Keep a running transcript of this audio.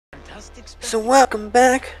So welcome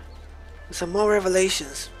back with some more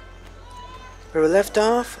revelations. Where we left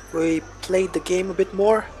off, we played the game a bit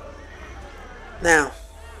more. Now,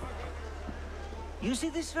 You see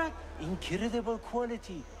this rack? Incredible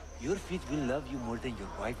quality. Your feet will love you more than your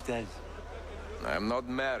wife does. I'm not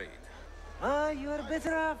married. You're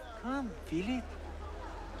better off. Come, feel it.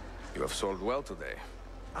 You have sold well today.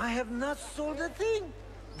 I have not sold a thing.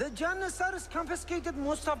 The Janissaries confiscated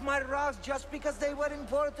most of my rocks just because they were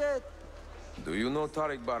imported. Do you know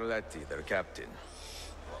Tariq Barletti, their captain?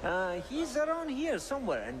 He's around here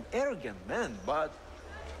somewhere, an arrogant man, but...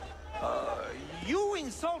 You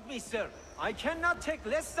insult me, sir. I cannot take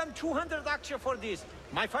less than 200 aksha for this.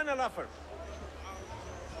 My final offer.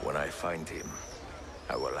 When I find him,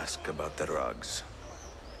 I will ask about the rugs.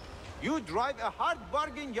 You drive a hard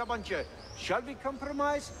bargain, Yabanche. Shall we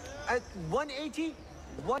compromise at 180?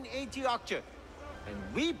 180 aksha. And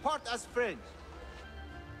we part as friends.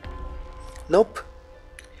 nope.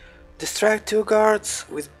 Distract 2 guards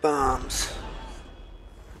with bombs.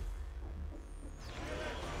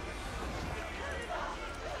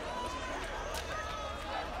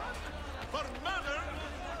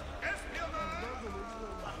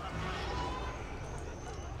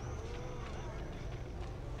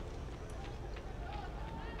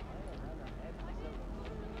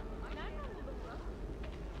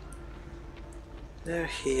 There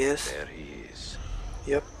he is. There he is.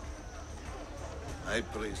 Yep. I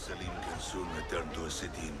pray Selim can soon return to a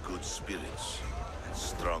city in good spirits and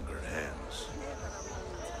stronger hands.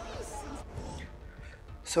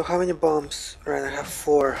 So how many bombs? Right, I have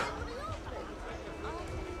 4.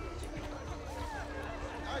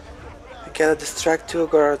 I gotta distract 2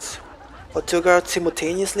 guards. Or 2 guards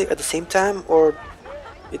simultaneously at the same time, or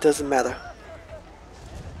it doesn't matter?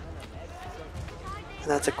 And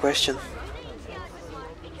that's a question.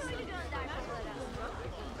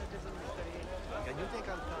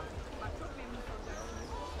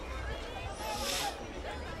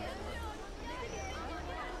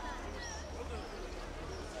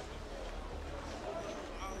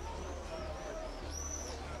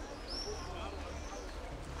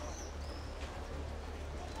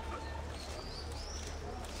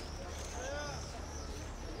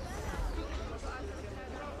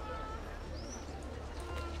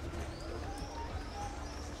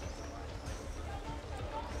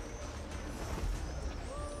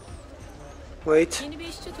 Wait, Yeni bir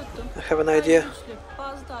işçi tuttum. I have an idea. Güçlü.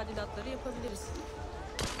 Bazı tadilatları yapabiliriz.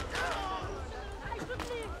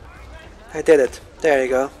 I did it. There you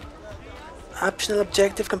go. Optional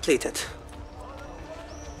objective completed.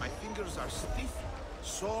 My fingers are stiff,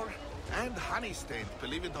 sore, and honey-stained,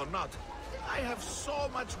 believe it or not. I have so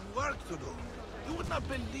much work to do. You would not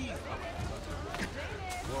believe.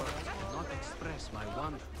 Words cannot express my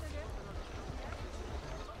wonder.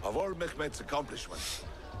 Of all Mehmet's accomplishments,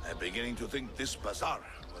 I'm beginning to think this bazaar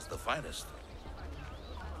was the finest.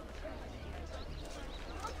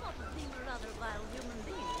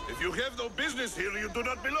 If you have no business here, you do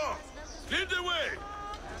not belong. Clear the way!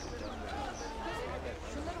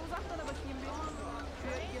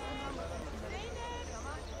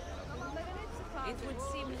 It would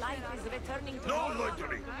seem life is returning to No normal.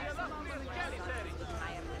 loitering!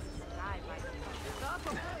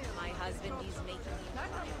 My husband is making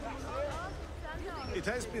It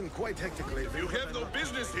has been quite hectic lately. If you have no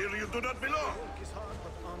business here, you do not belong. Work is hard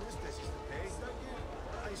but honest, as is the pay.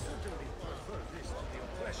 I certainly prefer this to the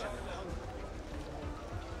oppression and hunger.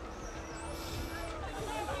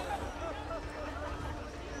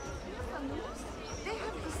 They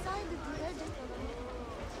have decided to let it.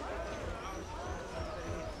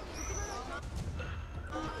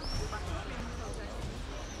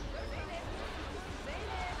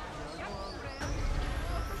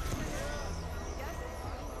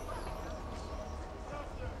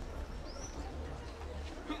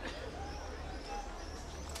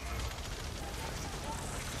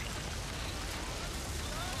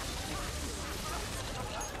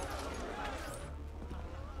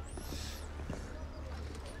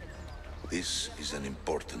 This is an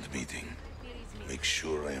important meeting. Make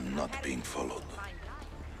sure I am not being followed.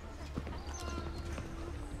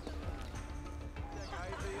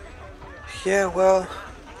 Yeah, well...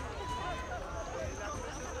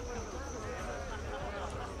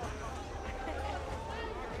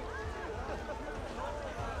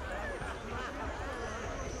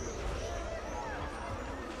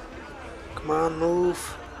 Come on,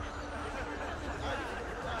 move.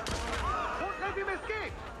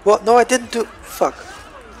 What? No, I didn't do... Fuck.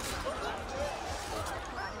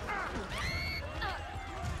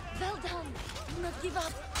 Well done. Do not give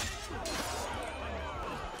up.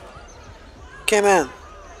 Okay, man.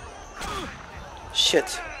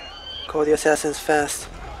 Shit. Call the assassins fast.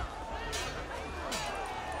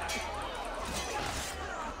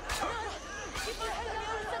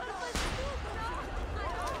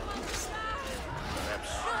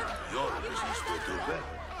 Perhaps your business will do better.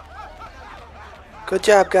 Good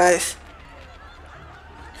job, guys.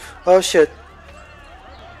 Oh shit.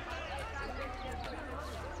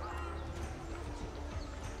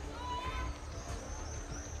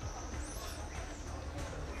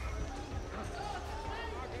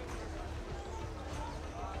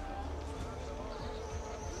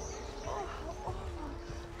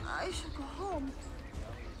 I should go home.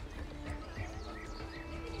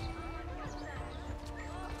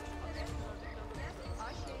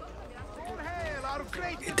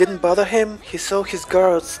 It didn't bother him. He saw his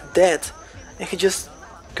guards dead and he just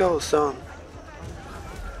goes on.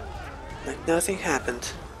 Like nothing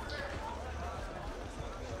happened.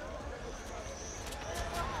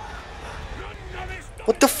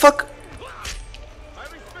 What the fuck?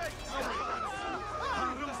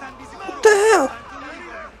 What the hell?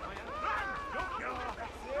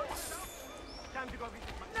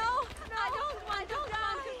 No, I don't want to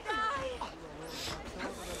die.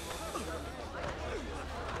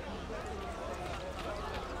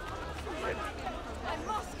 I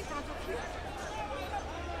must get out of here.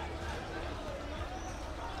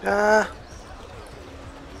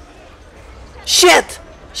 Shit!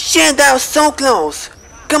 Shit, that was so close!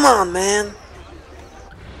 Come on, man!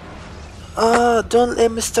 Don't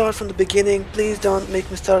let me start from the beginning. Please don't make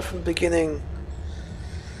me start from the beginning.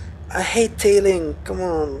 I hate tailing. Come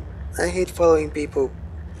on. I hate following people.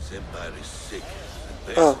 This empire is sick.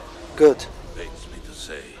 And Oh, good. pains me to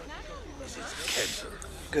say, is its cancer.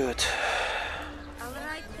 Good. All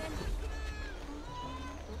right then.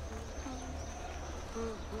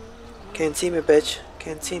 Can't see me, bitch.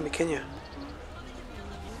 Can't see me, can you?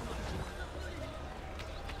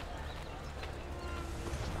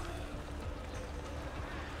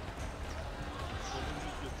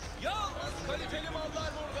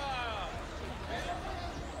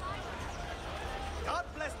 God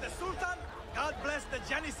bless the Sultan. God bless the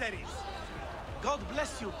Janissaries. God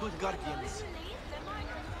bless you, good guardians.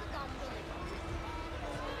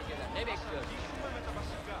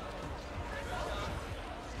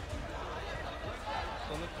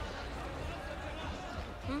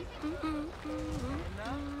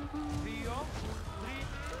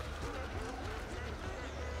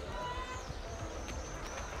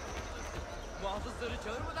 Muhafızları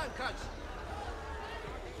çağırmadan kaç.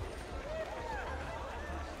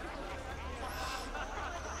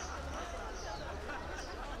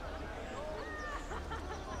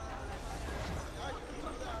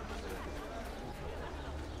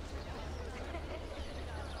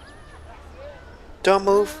 Don't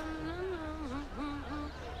move.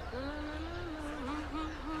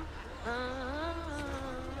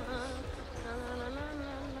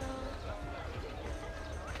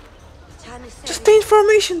 Just stay in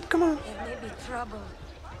formation. Come on. There may be trouble.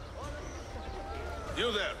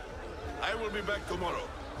 You there. I will be back tomorrow.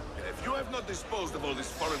 And if you have not disposed of all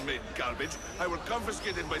this foreign-made garbage, I will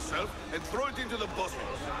confiscate it myself and throw it into the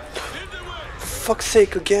Bosphorus. In the way! Fuck's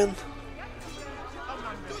sake again.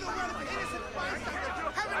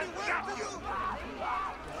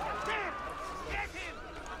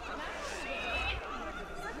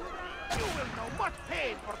 You will know much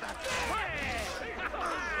pain for that.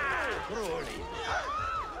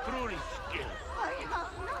 Truly skilled. I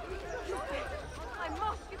have nothing to do. I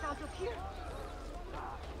must get out of here.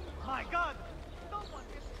 My God! Someone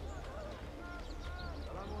get...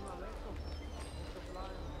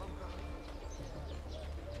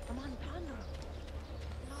 Come on, Pandora.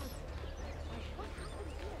 Lord, what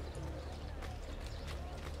happened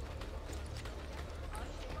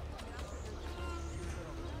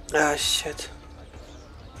here? Ah, shit.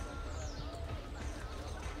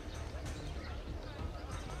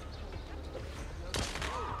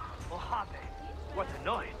 Mojave! What a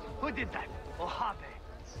noise! Who did that? Mojave!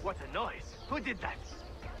 What a noise! Who did that?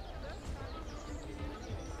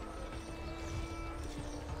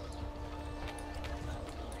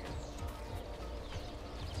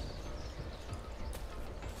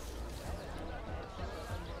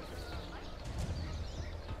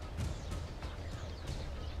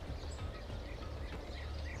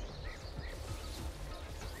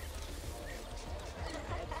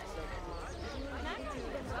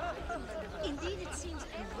 Indeed, it seems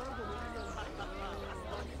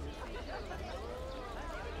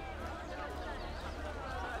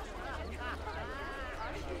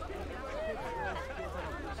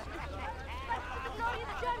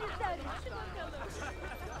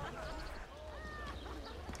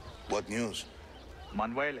What news?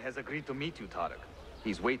 Manuel has agreed to meet you, Tarek.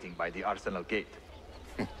 He's waiting by the arsenal gate.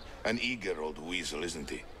 An eager old weasel, isn't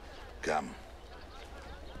he? Come.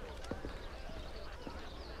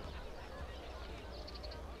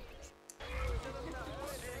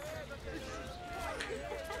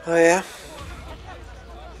 Oh yeah.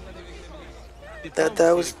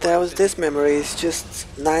 That was this memory. It's just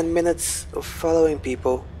 9 minutes of following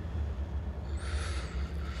people.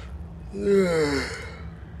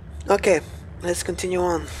 Okay, let's continue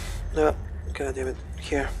on. No, god damn it.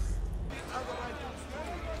 Here.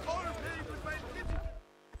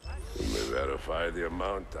 You may verify the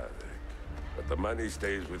amount, I think. But the money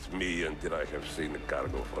stays with me until I have seen the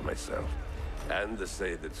cargo for myself. And to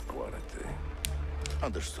say its quality.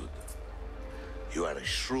 Understood. You are a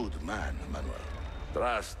shrewd man, Manuel.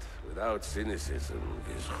 Trust without cynicism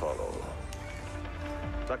is hollow.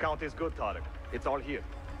 The account is good, Tarek. It's all here.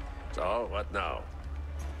 So, what now?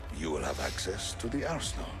 You will have access to the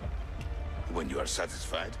arsenal. When you are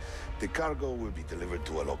satisfied, the cargo will be delivered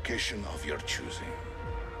to a location of your choosing.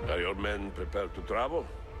 Are your men prepared to travel?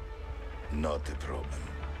 Not a problem.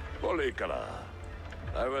 Polikala,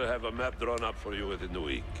 I will have a map drawn up for you within the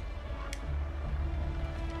week.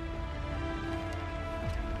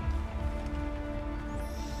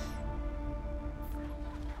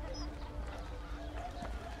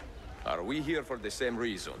 Are we here for the same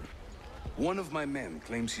reason? One of my men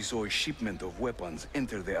claims he saw a shipment of weapons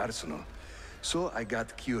enter the arsenal. So I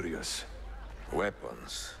got curious.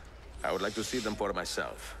 Weapons? I would like to see them for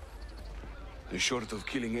myself. Short of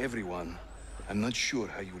killing everyone, I'm not sure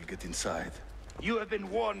how you will get inside. You have been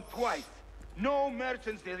warned twice. No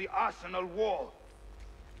merchants near the arsenal wall.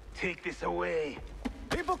 Take this away.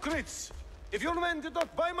 Hypocrites! If your men did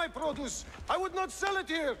not buy my produce, I would not sell it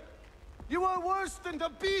here! You are worse than the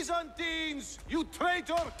Byzantines, you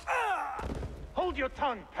traitor! Ah! Hold your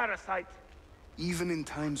tongue, parasite! Even in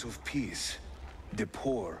times of peace, the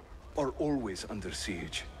poor are always under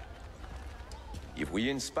siege. If we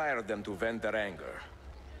inspire them to vent their anger,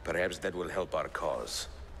 perhaps that will help our cause.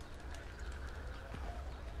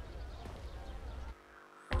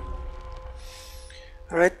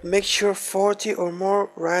 Alright, make sure 40 or more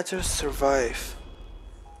riders survive.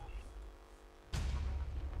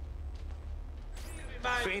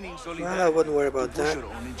 Well, I wouldn't worry about that.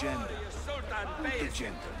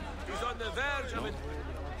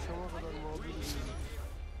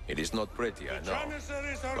 It is not pretty, I know,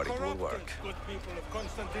 but it will work. Good people of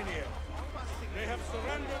Constantinia. They have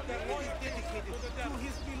surrendered their loyalty to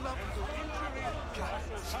his beloved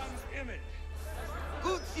Sultan's image.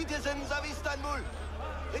 Good citizens of Istanbul,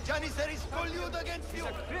 the Janissaries collude against you.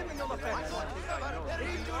 Criminal offense. Their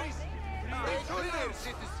injuries.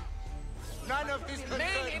 None of this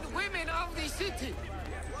Men and women of the city.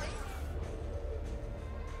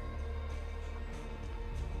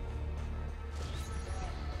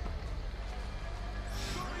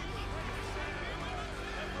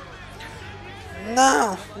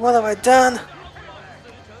 No! What have I done?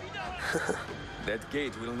 That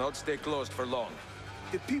gate will not stay closed for long.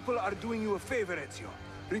 The people are doing you a favor, Ezio.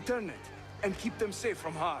 Return it, and keep them safe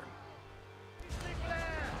from harm.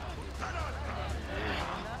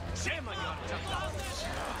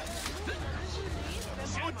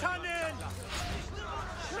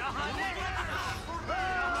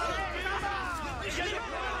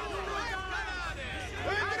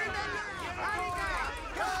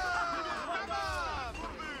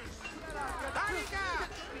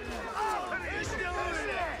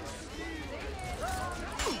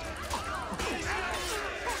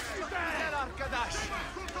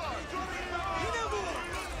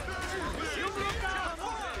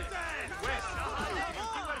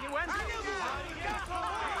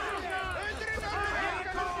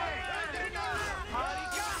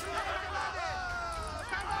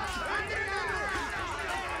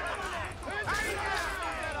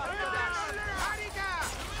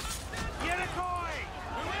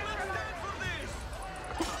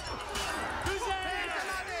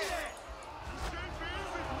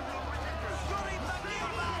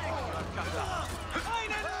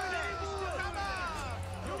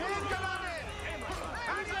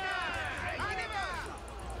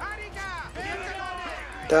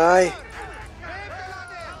 Die.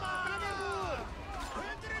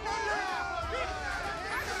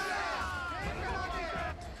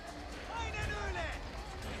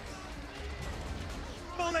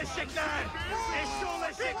 Eşekler! Eşşoğlu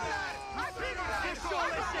eşekler!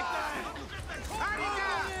 Eşşoğlu eşekler!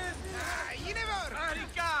 Harika! Yine vur!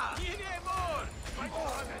 Harika! Yine vur!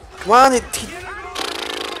 Come on, it.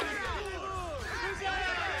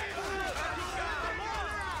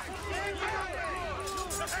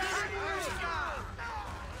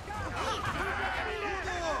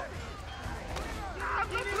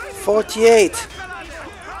 48.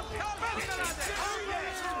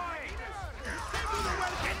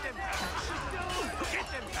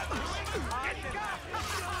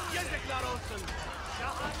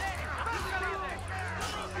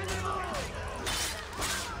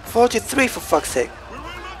 $43 for fuck's sake.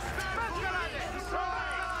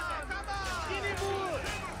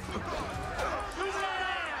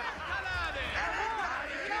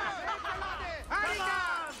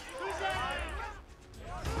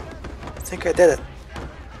 I think I did it.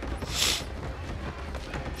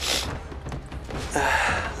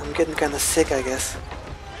 I'm getting kinda sick, I guess.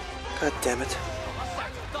 God damn it.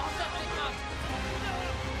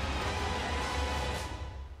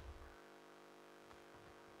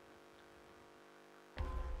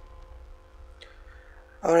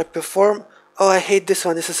 Alright, perform. Oh, I hate this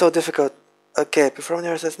one. This is so difficult. Okay, perform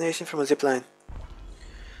your assassination from a zipline.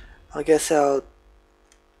 I guess I'll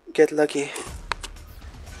get lucky.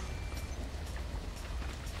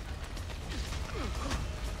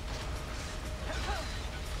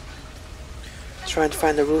 Try and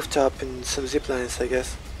find a rooftop and some ziplines, I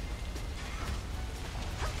guess.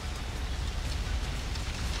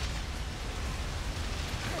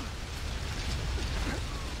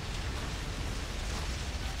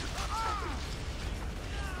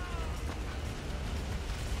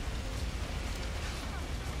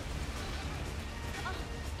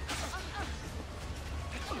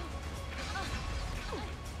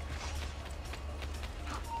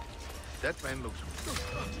 That man looks...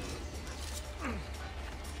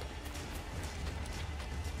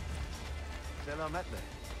 Selametle.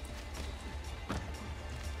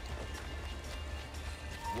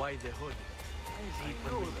 Why the hood?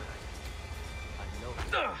 I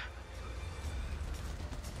know.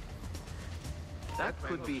 That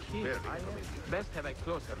could be here. Best have a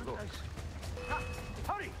closer look.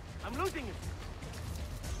 Hurry! I'm losing him.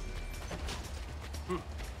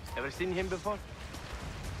 Ever seen him before?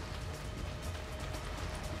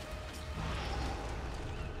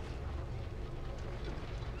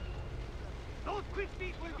 Those quick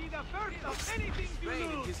feet will be the first of anything to Rain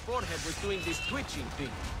in lose. his forehead was doing this twitching thing.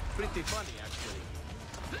 Pretty funny, actually.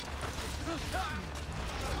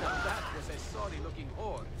 Now that was a sorry-looking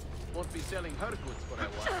whore. Won't be selling her goods for a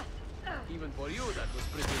while. Even for you, that was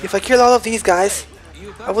pretty... If I kill all of these guys,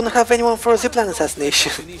 I wouldn't have anyone for a zipline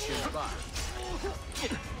assassination.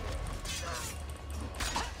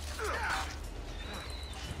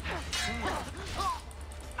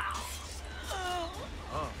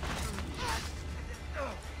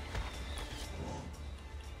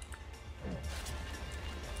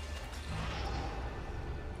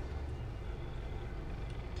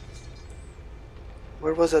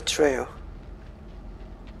 Where was that trail?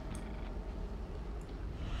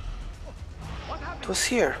 It was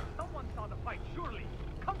here. Someone saw the fight, surely.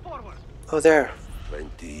 Come forward. Oh, there.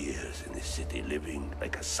 20 years in the city living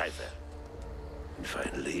like a cipher. And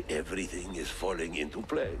finally everything is falling into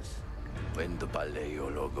place. When the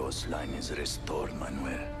Paleologos line is restored,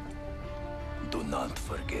 Manuel, do not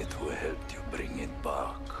forget who helped you bring it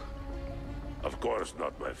back. Of course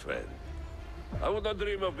not, my friend. I would not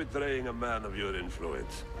dream of betraying a man of your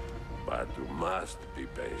influence. But you must be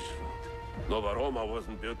patient. Nova Roma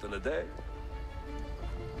wasn't built in a day.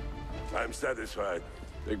 I'm satisfied.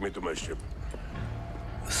 Take me to my ship.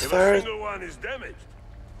 If a single one is damaged,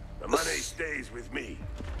 the money stays with me.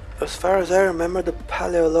 As far as I remember, the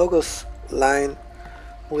Paleologos line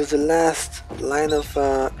was the last line of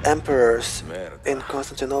emperors in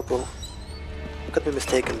Constantinople. I could be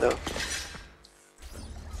mistaken though.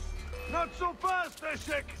 Not so fast,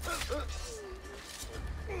 Eshek.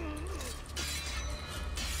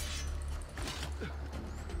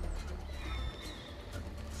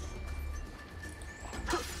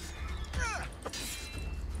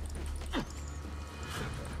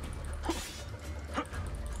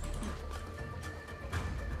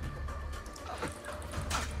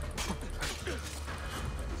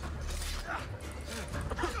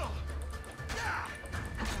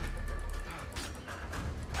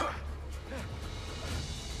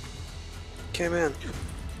 Okay, man.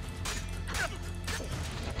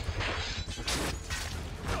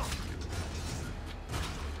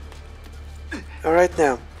 Alright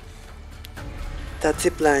now. That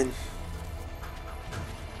zip line.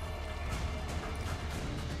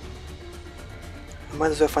 I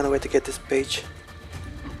might as well find a way to get this page.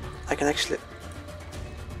 I can actually...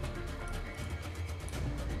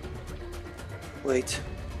 Wait.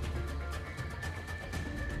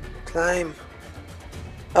 Climb.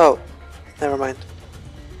 Oh. Never mind.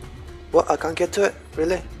 What? I can't get to it?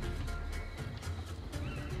 Really?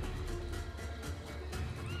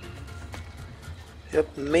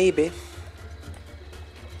 Yep, maybe.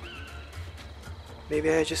 Maybe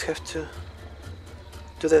I just have to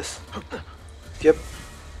do this. Yep.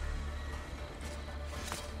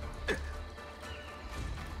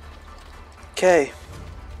 Okay.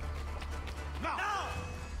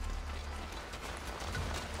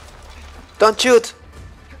 Don't shoot!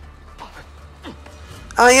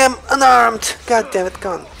 I am unarmed! God damn it,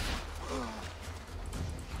 gone.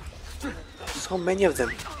 So many of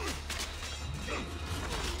them.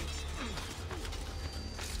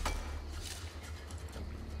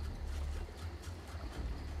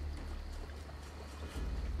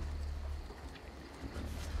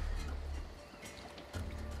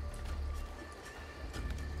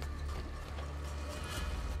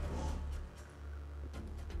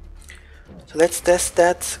 So let's test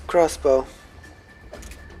that crossbow.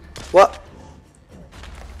 What?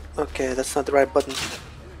 Okay, that's not the right button.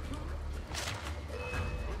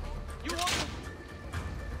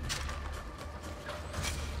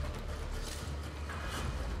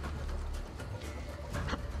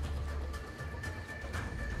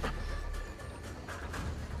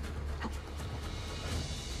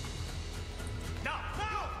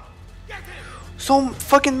 So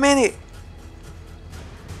fucking many!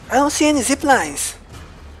 I don't see any zip lines.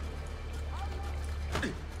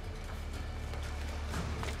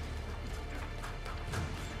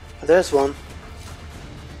 There's one.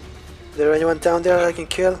 Is there anyone down there I can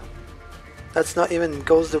kill? That's not even it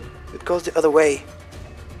goes the other way.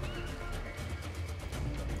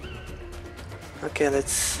 Okay,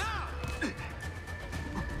 let's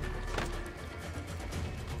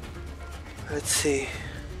see.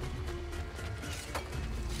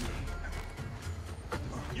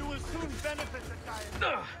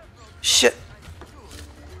 Shit!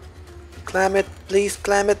 Climb it, please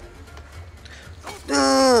climb it.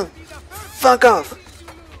 Fuck off!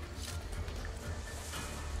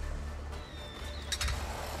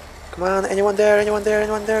 Come on, anyone there? Anyone there?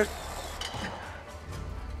 Anyone there?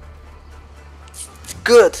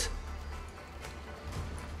 Good!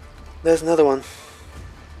 There's another one.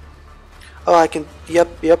 Oh, I can...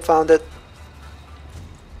 Yep, found it.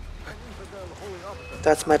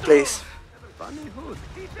 That's my place. Funny hood.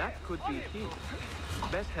 That could be his.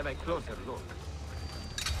 Best have a closer look.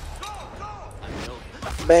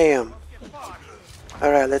 Bam!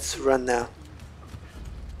 Alright, let's run now.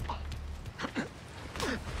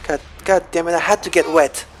 God damn it, I had to get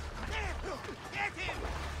wet.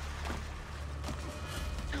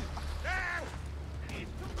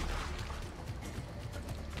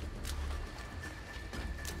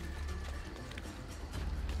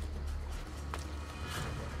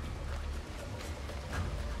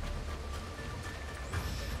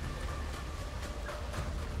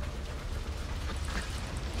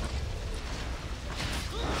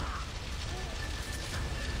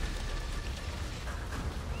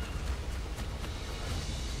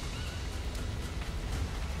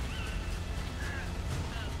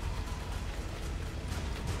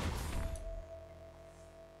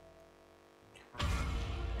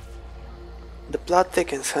 The plot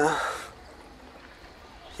thickens, huh?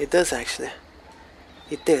 It does actually.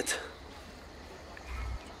 It did.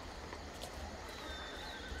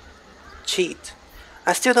 Cheat.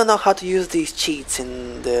 I still don't know how to use these cheats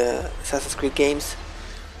in the Assassin's Creed games.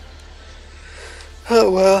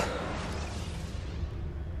 Oh well.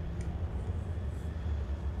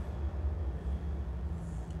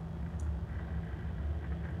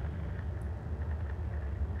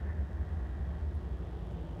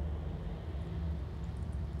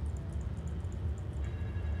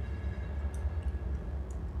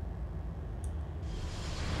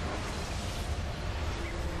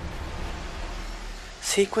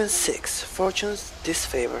 Sequence 6, Fortune's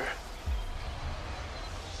Disfavor.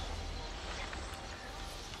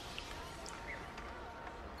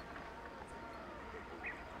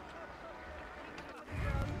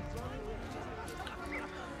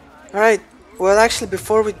 Alright, well actually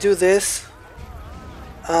before we do this,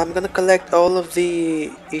 I'm gonna collect all of the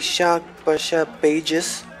Ishaq Pasha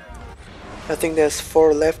pages. I think there's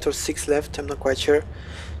 4 left or 6 left, I'm not quite sure.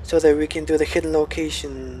 So that we can do the hidden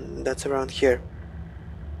location that's around here.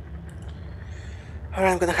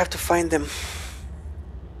 Alright, I'm gonna have to find them.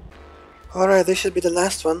 Alright, this should be the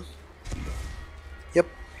last one. Yep.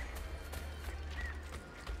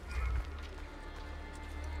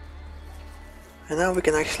 And now we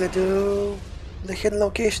can actually do the hidden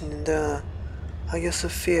location in the Hagia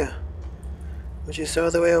Sophia, which is all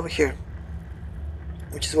the way over here.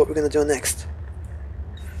 Which is what we're gonna do next.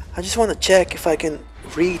 I just want to check if I can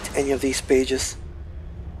read any of these pages.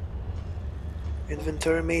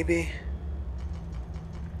 Inventory maybe?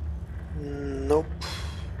 Nope.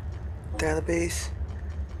 Database.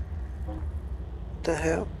 What the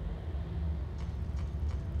hell?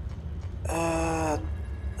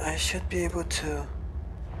 I should be able to.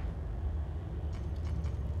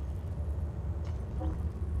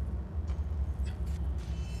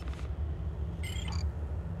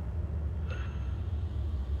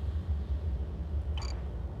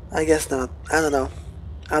 I guess not. I don't know.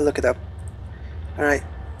 I'll look it up. Alright.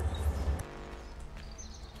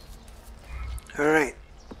 Alright.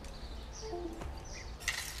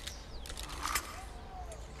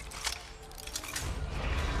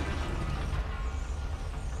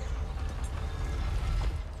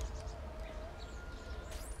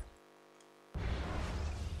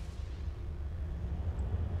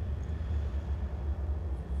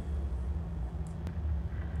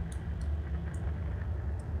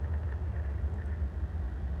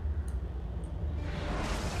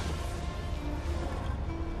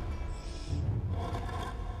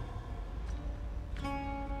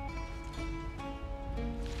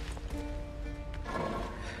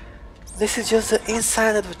 This is just the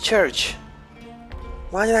inside of the church.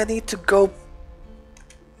 Why did I need to go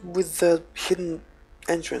with the hidden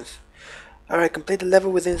entrance? Alright, complete the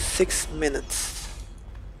level within 6 minutes.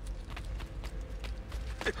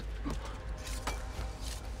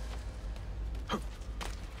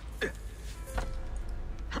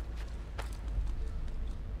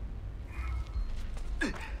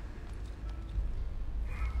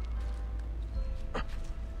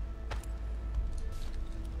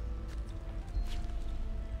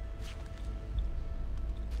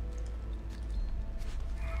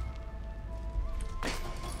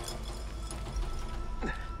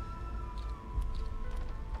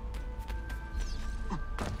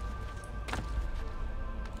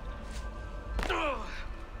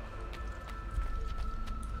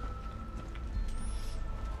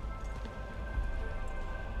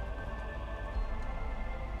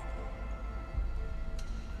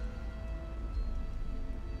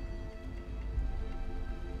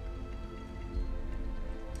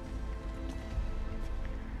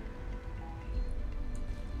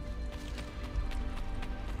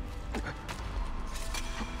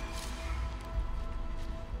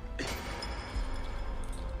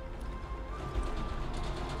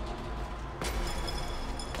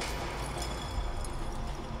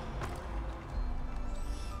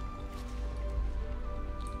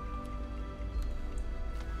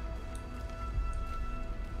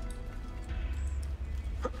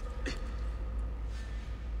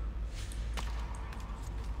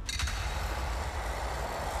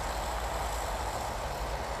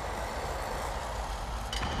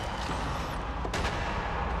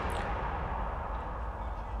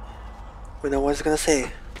 We know what he's gonna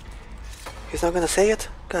say. He's not gonna say it?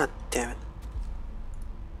 God damn it.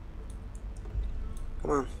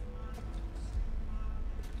 Come on.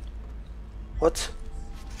 What?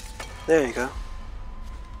 There you go.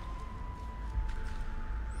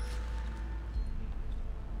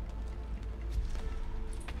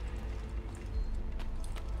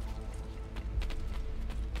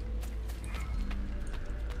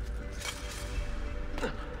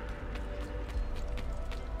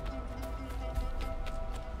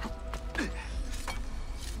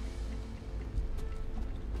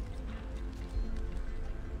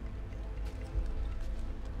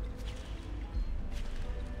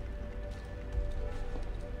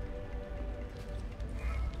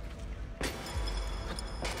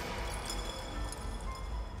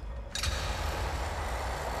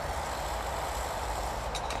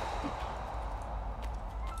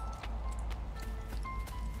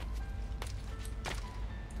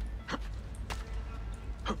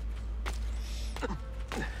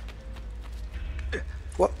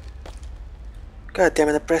 What? God damn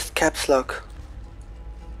it, I pressed caps lock.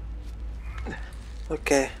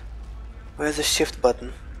 Okay. Where's the shift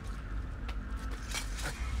button?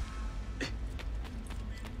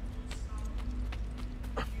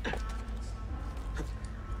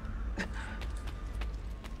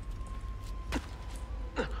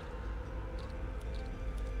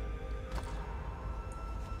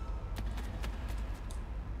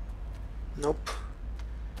 Nope.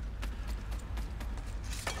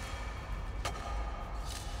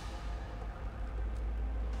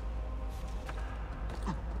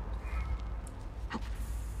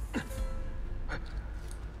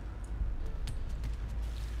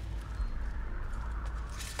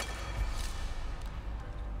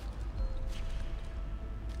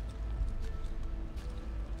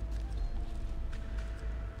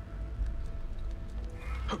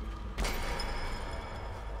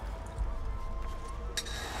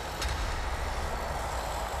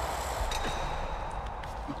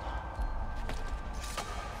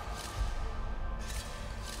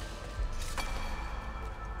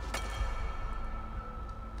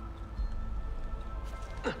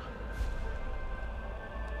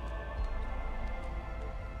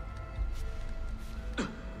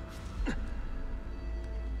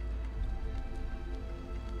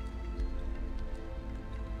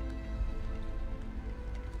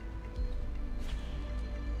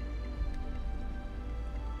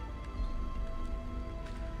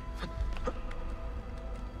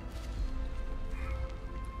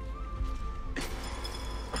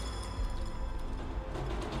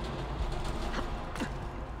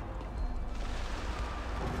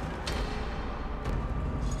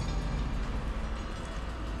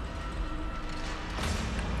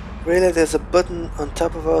 Really, there's a button on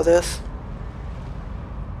top of all this?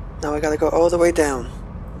 Now I gotta go all the way down.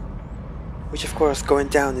 Which of course, going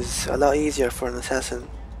down is a lot easier for an assassin.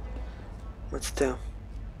 But still.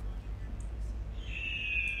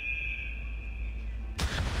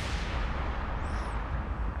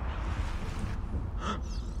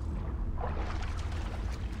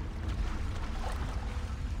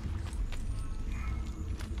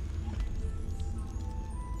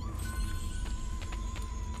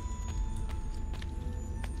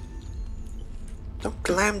 Don't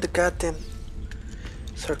climb the goddamn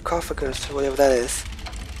sarcophagus or whatever that is.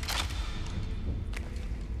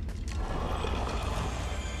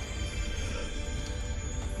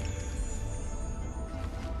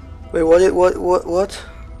 Wait, what?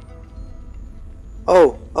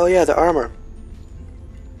 Oh yeah, the armor.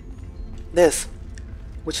 This,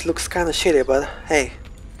 which looks kinda shitty, but hey,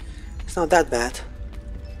 it's not that bad.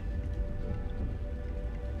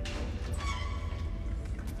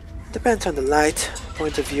 Depends on the light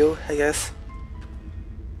point of view, I guess.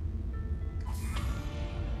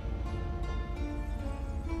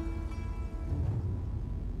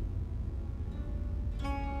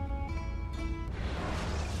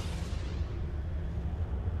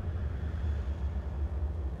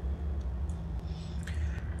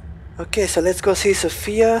 Okay, so let's go see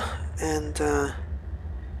Sophia and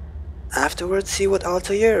afterwards see what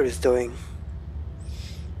Altair is doing.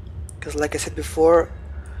 Because like I said before,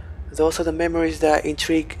 those are the memories that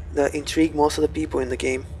intrigue most of the people in the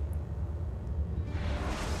game.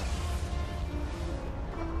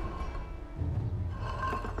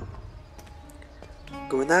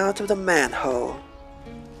 Going out of the manhole.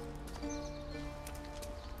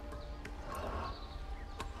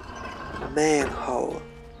 Manhole.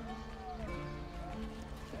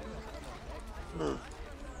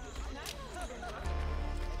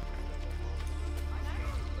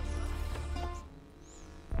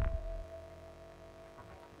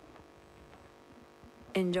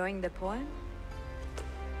 Enjoying the poem?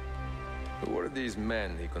 Who are these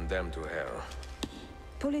men he condemned to hell?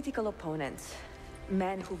 Political opponents.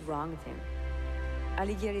 Men who wronged him.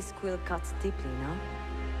 Alighieri's quill cuts deeply, no?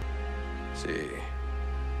 See,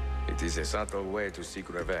 it is a subtle way to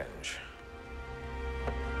seek revenge.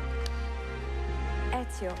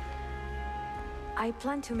 Ezio, I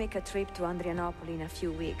plan to make a trip to Andrianople in a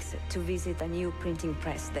few weeks to visit a new printing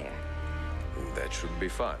press there. That should be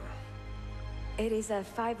fun. It is a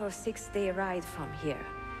 5 or 6 day ride from here,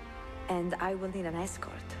 and I will need an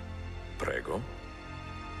escort. Prego.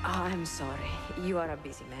 Oh, I'm sorry. You are a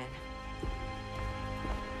busy man.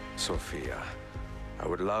 Sophia, I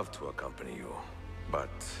would love to accompany you, but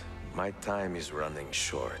my time is running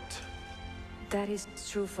short. That is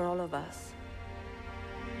true for all of us.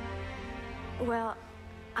 Well,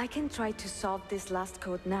 I can try to solve this last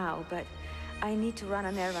code now, but I need to run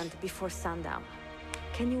an errand before sundown.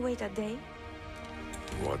 Can you wait a day?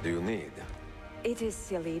 What do you need? It is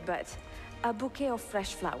silly, but a bouquet of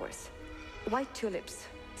fresh flowers. White tulips,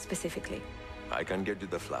 specifically. I can get you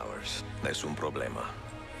the flowers. Nessun problema.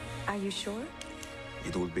 Are you sure?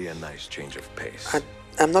 It will be a nice change of pace.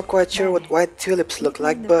 I'm not quite sure what white tulips look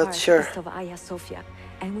like, but sure. Of Hagia Sophia,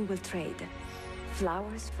 and we will trade.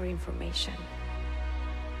 Flowers for information.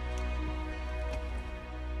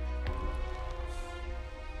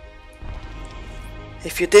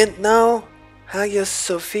 If you didn't know, Hagia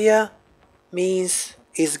Sophia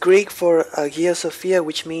is Greek for Hagia Sophia,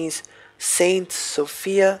 which means Saint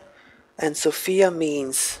Sophia, and Sophia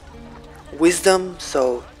means wisdom,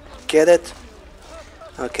 so get it?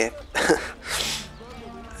 Okay.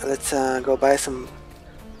 Let's go buy some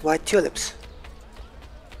white tulips.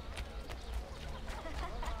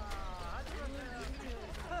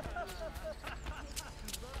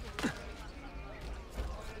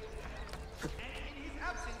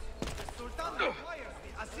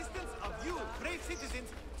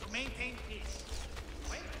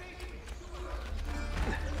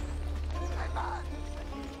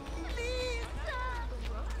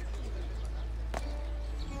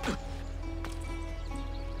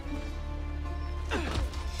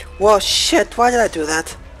 Whoa, shit, why did I do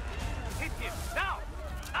that?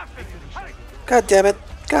 God damn it,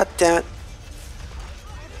 god damn it.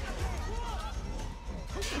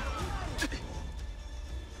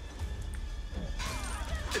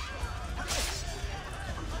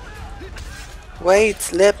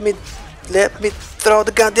 Wait, let me throw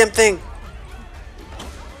the goddamn thing.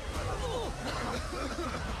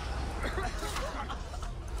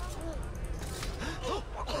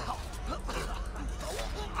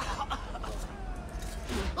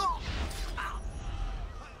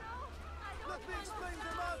 Let me explain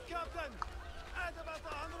the map, Captain. Add about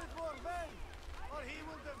 100 more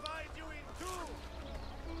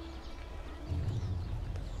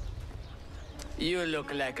You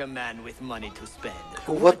look like a man with money to spend.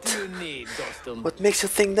 What do you need, Dostum? What makes you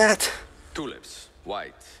think that? Tulips.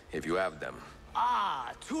 White, if you have them.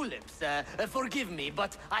 Ah, tulips. Forgive me,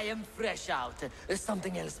 but I am fresh out.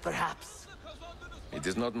 Something else, perhaps? It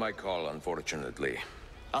is not my call, unfortunately.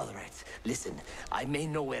 All right, listen. I may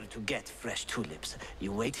know where to get fresh tulips.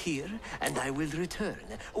 You wait here, and I will return.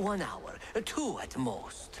 1 hour, 2 at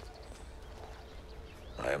most.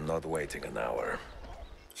 I am not waiting an hour.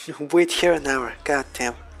 Wait here an hour. God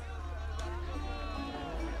damn.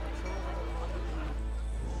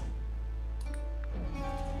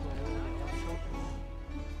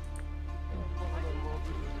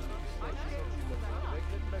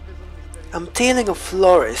 I'm tailing a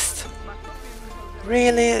florist.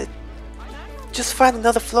 Really? Just find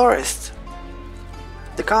another florist.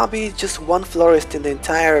 There can't be just one florist in the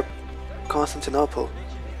entire Constantinople.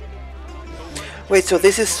 Wait, so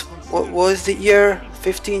this is what was the year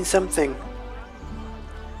 15 something?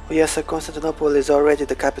 Oh yes, so Constantinople is already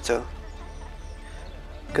the capital.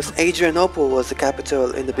 Because Adrianople was the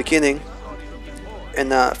capital in the beginning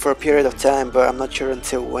and for a period of time, but I'm not sure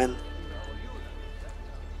until when.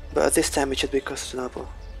 But at this time it should be Constantinople.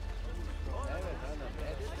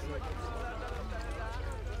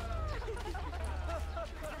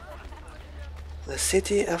 The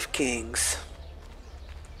City of Kings.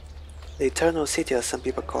 The Eternal City, as some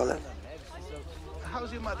people call it.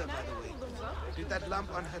 How's your mother, by the way? Did that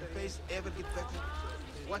lump on her face ever get better?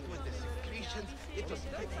 What with the secretions? It was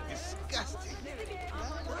pretty disgusting.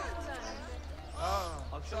 Oh,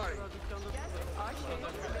 I'm sorry.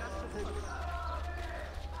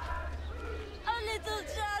 A little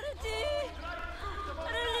charity.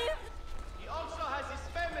 Relief. He also has his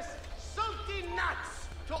famous salty nuts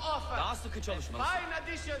to offer. A fine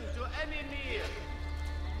addition to any meal.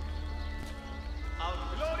 Our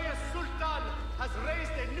glorious Sultan has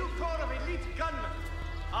raised a new corps of elite gunmen.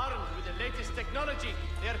 Armed with the latest technology,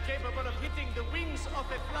 they are capable of hitting the wings of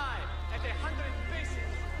a fly at 100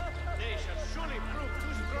 paces. They shall surely prove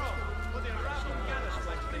too strong for the rabble gunners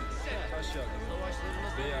by Flint said.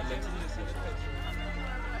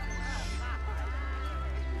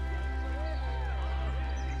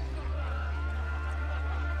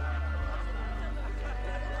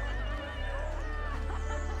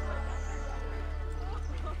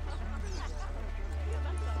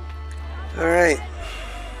 All right.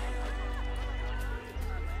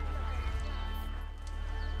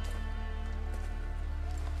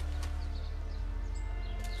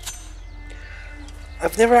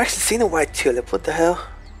 I've never actually seen a white tulip. What the hell?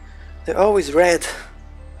 They're always red.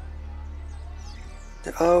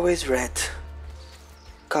 They're always red.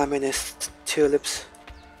 Communist tulips.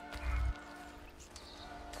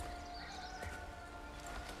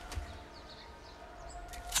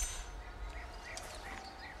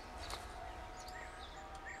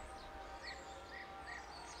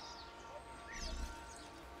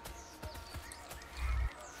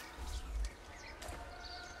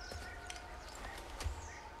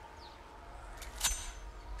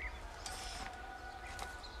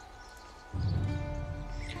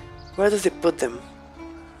 Where does he put them?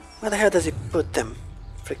 Where the hell does he put them?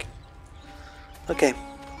 Freaking. Okay.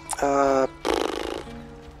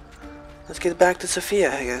 Let's get back to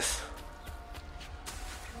Sophia, I guess.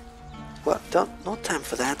 What? No time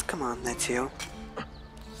for that. Come on, Ezio.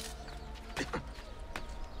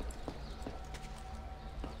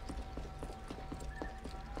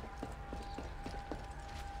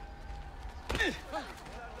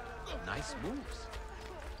 Nice moves.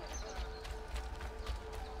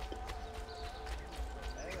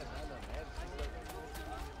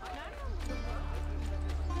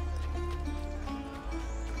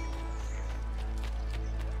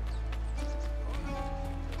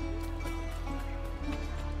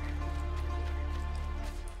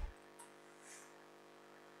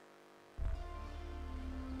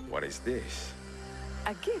 What is this?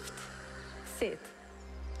 A gift. Sit.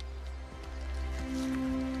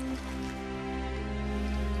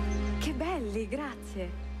 Che belli, grazie.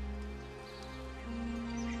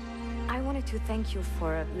 I wanted to thank you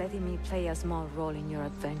for letting me play a small role in your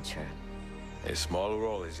adventure. A small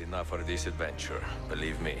role is enough for this adventure,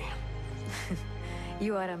 believe me.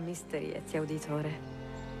 You are a mystery, Ezio Auditore.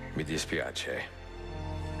 Mi dispiace.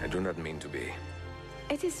 I do not mean to be.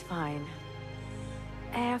 It is fine.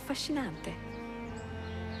 È affascinante.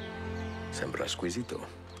 Sembra squisito.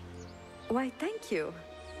 Why, thank you.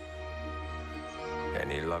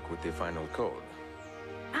 Any luck with the final code?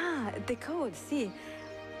 Ah, the code, see.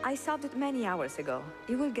 I solved it many hours ago.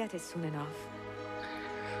 You will get it soon enough.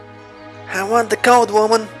 I want the code,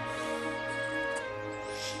 woman.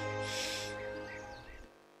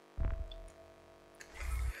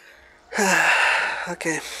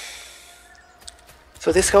 Okay.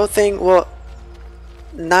 So this whole thing, well,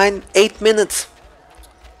 8 minutes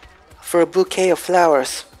for a bouquet of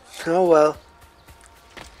flowers. Oh well.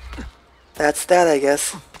 That's that, I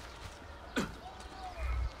guess.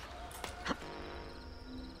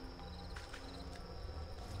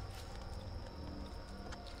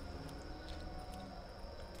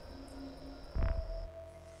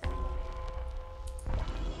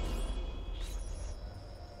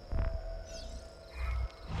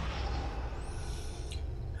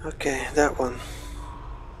 Okay, that one.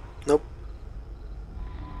 Nope.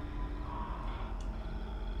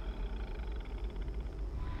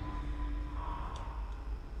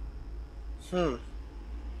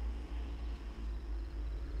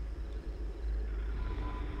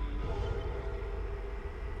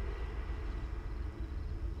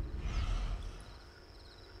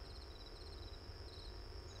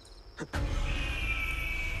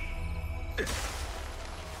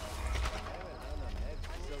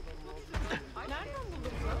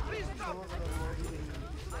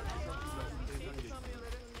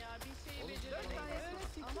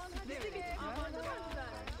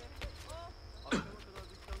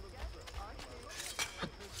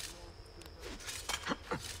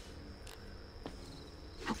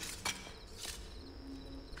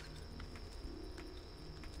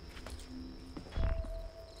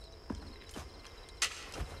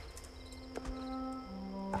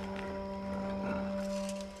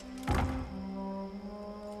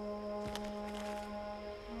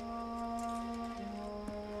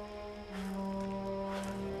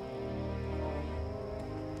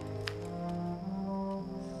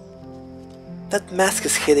 That mask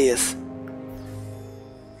is hideous.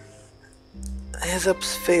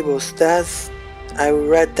 Aesop's Fables, that's... I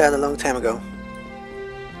read that a long time ago.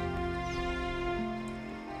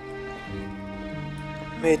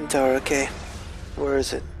 Maiden Tower, okay. Where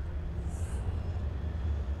is it?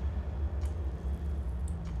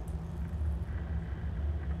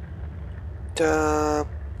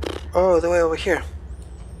 Oh, the way over here.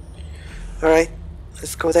 Alright,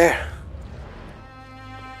 let's go there.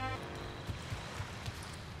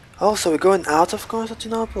 Oh, so we're going out of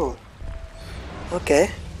Constantinople.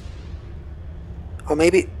 Okay. Or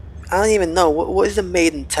maybe... I don't even know. What is the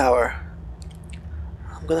Maiden Tower?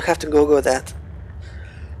 I'm gonna have to Google that.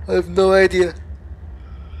 I have no idea.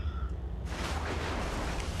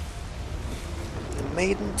 The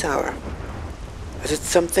Maiden Tower. Is it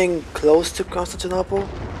something close to Constantinople?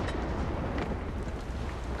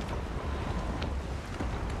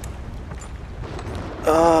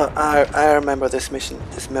 I remember this mission,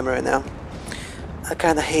 this memory now. I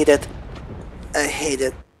kinda hate it. I hate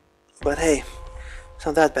it. But hey, it's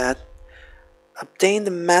not that bad. Obtain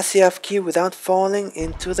the Masyaf key without falling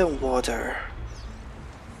into the water.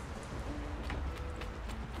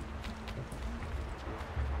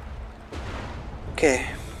 Okay.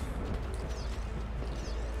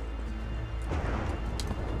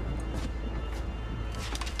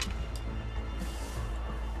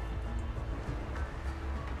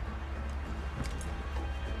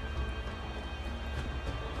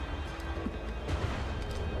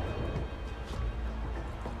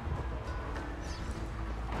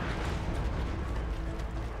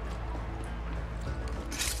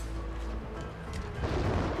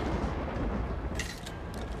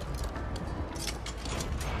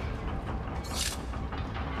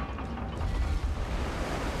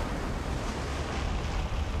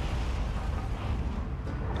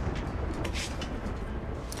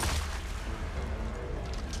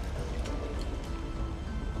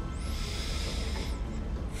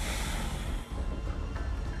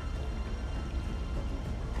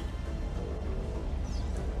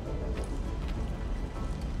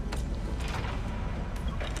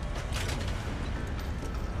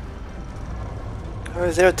 Oh,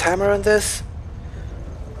 is there a timer on this?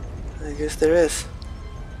 I guess there is.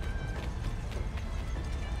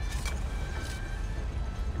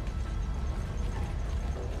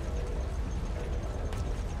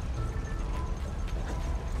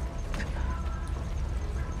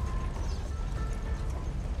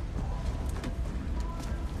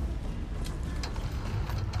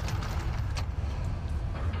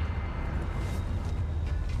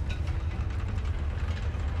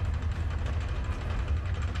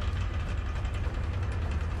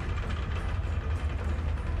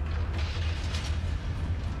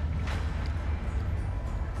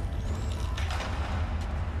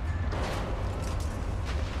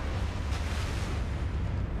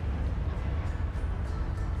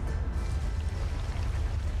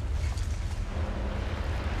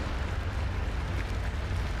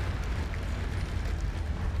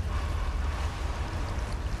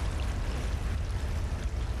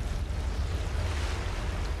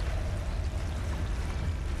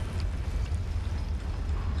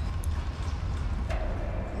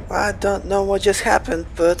 I don't know what just happened,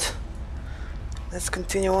 but let's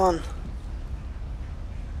continue on.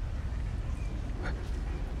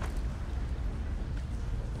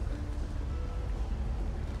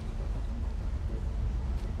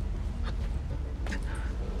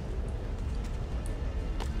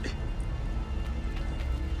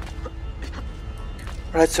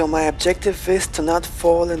 Right, so my objective is to not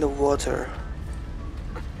fall in the water.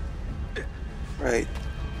 Right.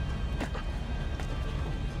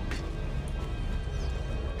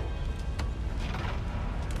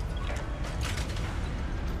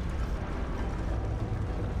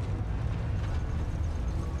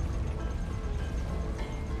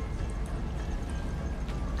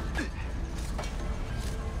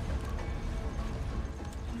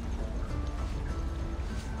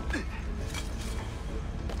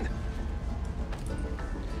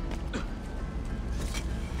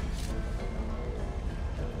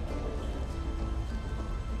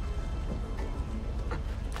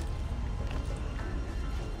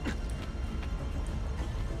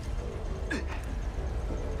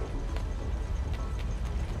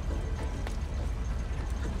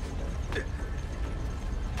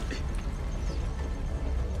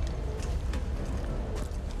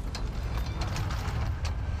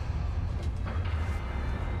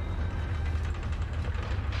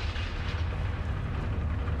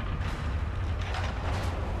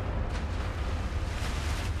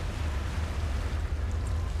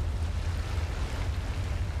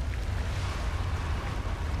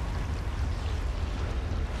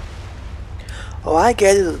 Oh, I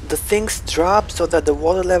get it. The things drop so that the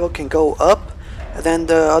water level can go up, and then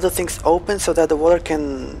the other things open so that the water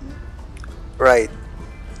can... Right.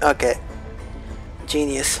 Okay.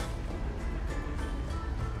 Genius.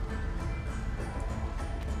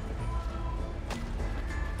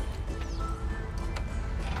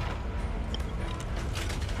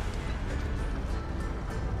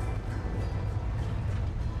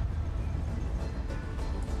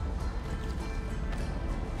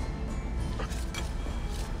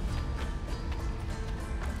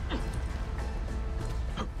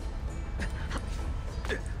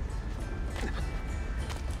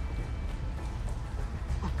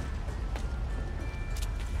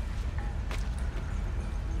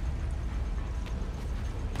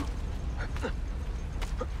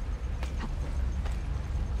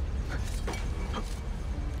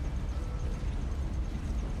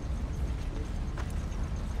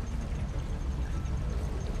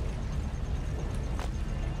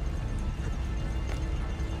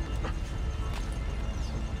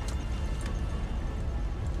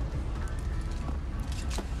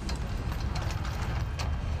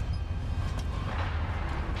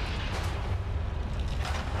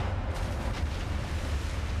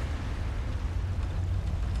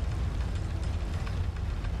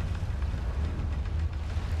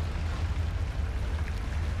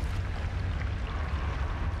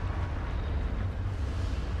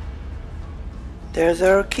 There's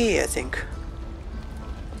our key, I think.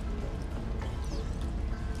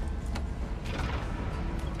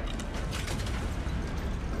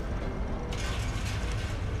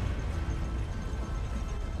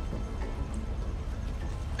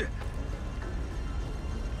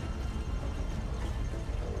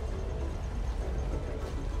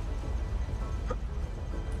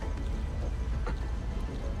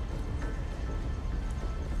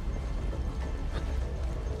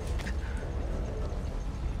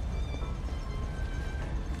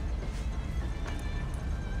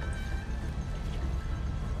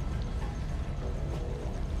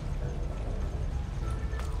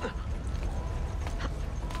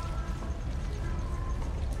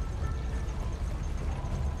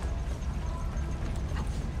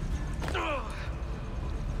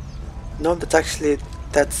 No,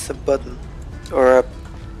 that's a button, or a,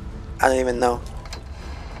 I don't even know.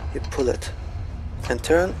 You pull it and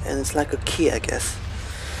turn, and it's like a key, I guess.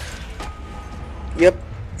 Yep,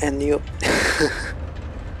 and you.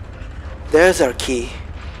 There's our key.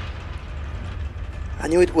 I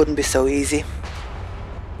knew it wouldn't be so easy.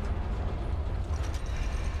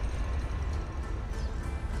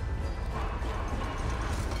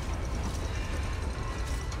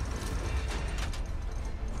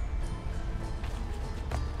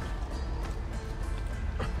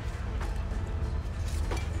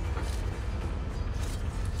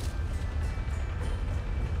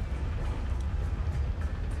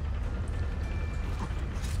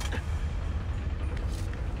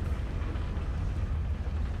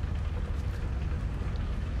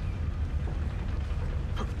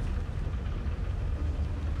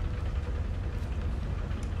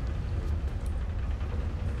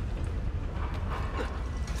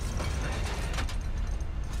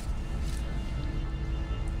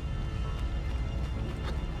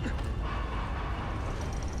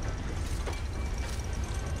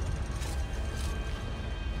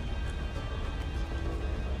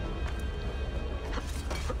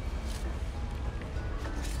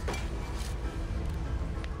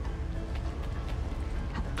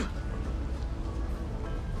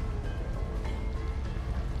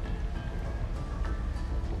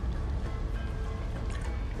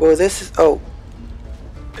 Well, this is... Oh.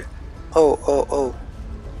 Oh.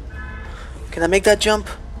 Can I make that jump?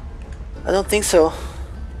 I don't think so.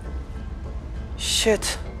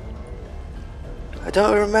 Shit. I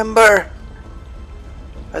don't remember.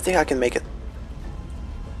 I think I can make it.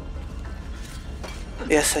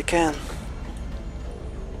 Yes, I can.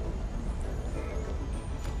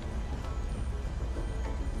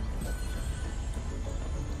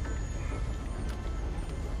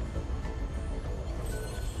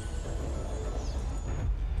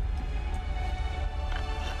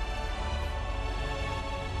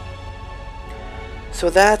 So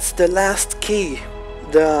that's the last key.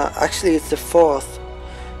 Actually it's the fourth.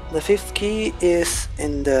 The fifth key is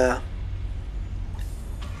in the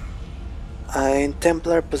in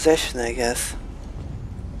Templar possession, I guess.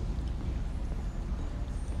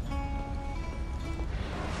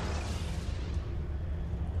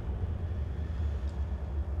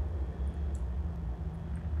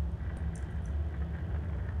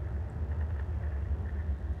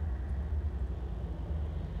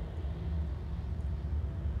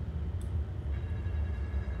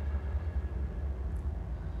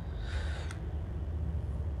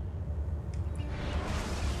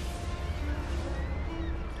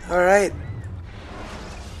 All right.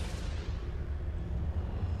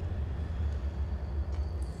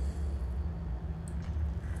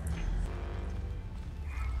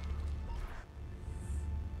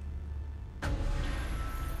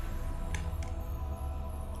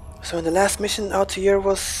 So in the last mission, Altair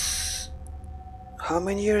was how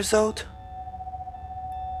many years old?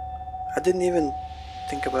 I didn't even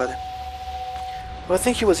think about it. Well, I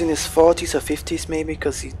think he was in his 40s or 50s maybe,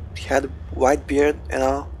 because he had a white beard and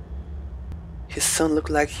all. His son looked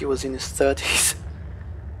like he was in his 30s.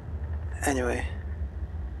 Anyway.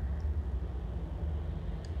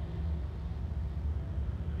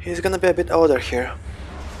 He's gonna be a bit older here.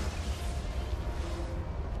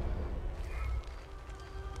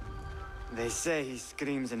 They say he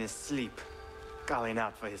screams in his sleep, calling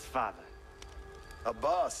out for his father.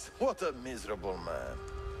 Abbas, what a miserable man.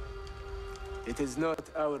 It is not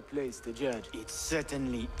our place to judge. It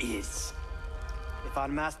certainly is. If our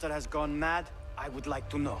master has gone mad, I would like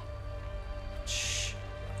to know. Shh.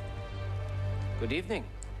 Good evening.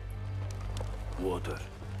 Water.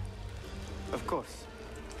 Of course.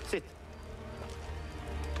 Sit.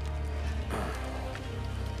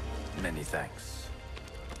 Many thanks.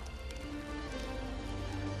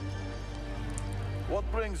 What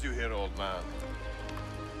brings you here, old man?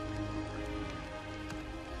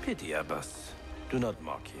 Pity Abbas. Do not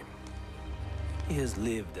mock him. He has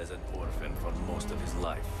lived as an orphan for most of his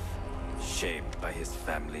life, shaped by his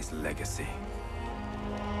family's legacy.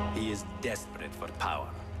 He is desperate for power,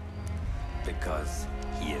 because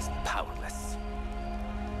he is powerless.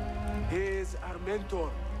 He is our mentor.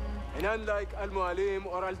 And unlike Al-Mualim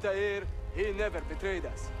or Altair, he never betrayed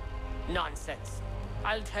us. Nonsense.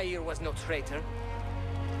 Altair was no traitor.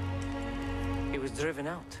 He was driven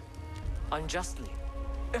out. Unjustly.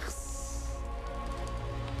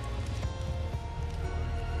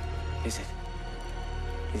 Is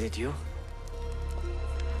it you?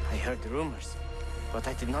 I heard the rumors, but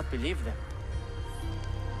I did not believe them.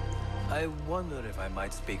 I wonder if I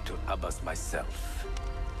might speak to Abbas myself.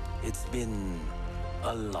 It's been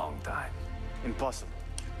a long time. Impossible.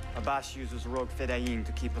 Abbas uses rogue Fedayeen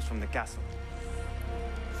to keep us from the castle.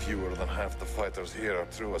 Fewer than half the fighters here are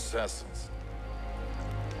true assassins.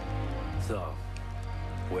 So,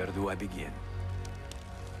 where do I begin?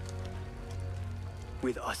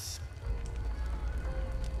 With us.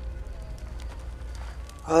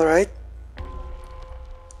 Alright.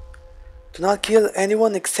 Do not kill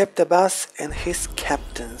anyone except Abbas and his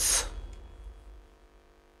captains.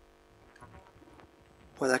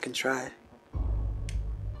 Well, I can try.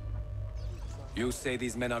 You say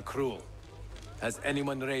these men are cruel. Has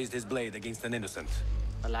anyone raised his blade against an innocent?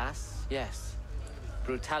 Alas, yes.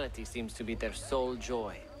 Brutality seems to be their sole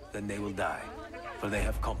joy. Then they will die, for they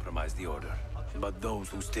have compromised the Order. But those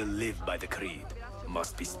who still live by the Creed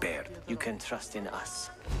must be spared. You can trust in us.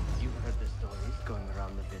 You've heard the stories going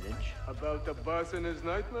around the village. About Abbas and his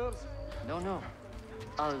nightmares? No.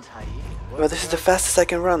 Altair. Well, this is the fastest I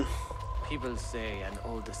can run. People say an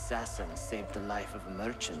old assassin saved the life of a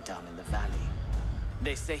merchant down in the valley.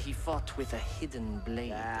 They say he fought with a hidden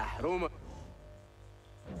blade. Rumors.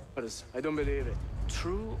 I don't believe it.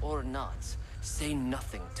 True or not, say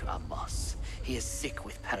nothing to Abbas. He is sick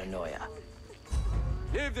with paranoia.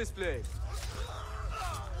 Leave this place.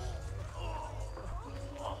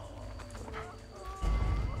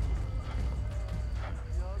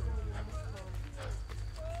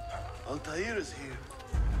 Altair is here.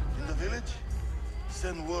 In the village?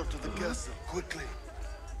 Send word to the castle, quickly.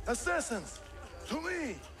 Assassins! To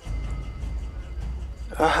me!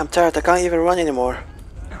 I'm tired, I can't even run anymore.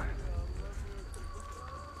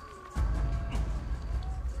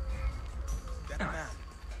 That man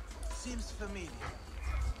seems familiar.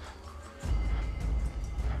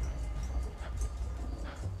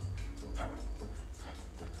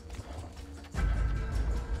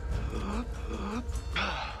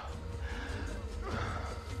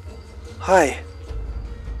 Hi.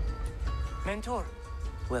 Mentor.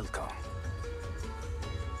 Welcome.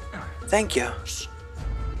 Thank you. Shh.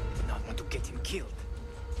 Do not want to get him killed.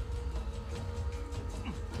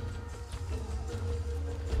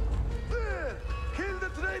 There! Kill the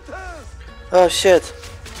traitors! Oh shit.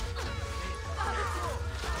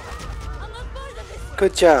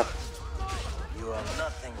 Good job. You are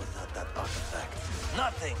nothing without that artifact.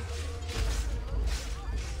 Nothing!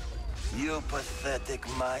 You pathetic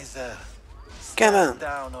miser. Come on.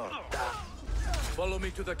 Down or die. Follow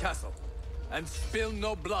me to the castle. And spill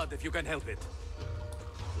no blood if you can help it.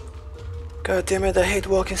 God damn it, I hate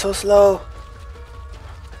walking so slow.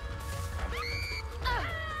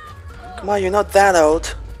 Come on, you're not that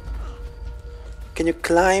old. Can you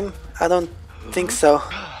climb? I don't think so.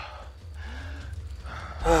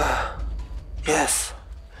 Yes.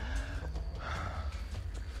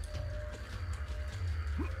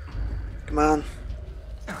 Come on.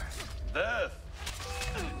 Death!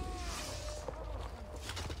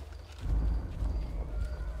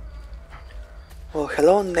 Well,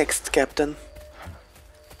 hello next, Captain.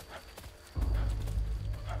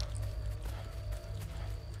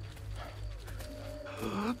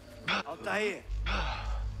 Altair,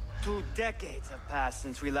 2 decades have passed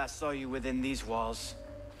since we last saw you within these walls.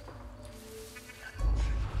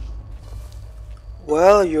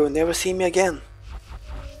 Well, you'll never see me again.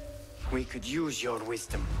 We could use your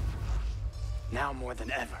wisdom. Now more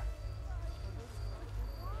than ever.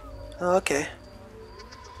 Okay.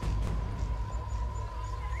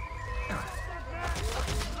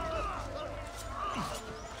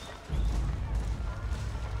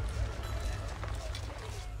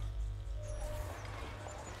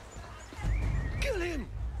 Kill him!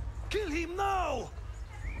 Kill him now!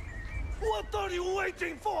 What are you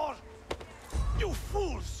waiting for? You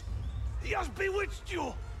fools! He has bewitched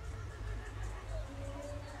you!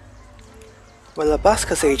 Well,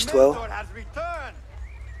 Abbas's aged well. Has returned.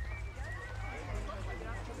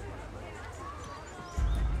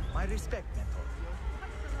 My respect, Mentor.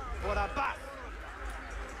 For Abbas.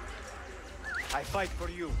 I fight for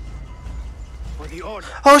you. For the order.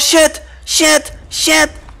 Oh shit! Shit! Shit!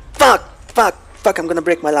 Fuck! Fuck! Fuck! I'm gonna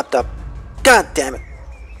break my laptop. God damn it!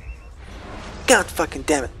 God fucking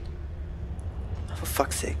damn it! For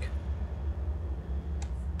fuck's sake.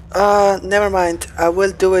 Never mind. I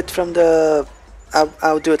will do it from the...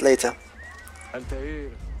 I'll do it later.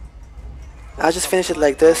 I'll just finish it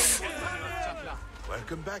like this.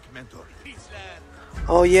 Welcome back, Mentor.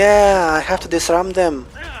 Oh yeah, I have to disarm them.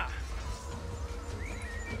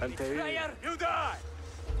 You die!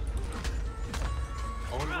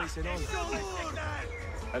 Always in on.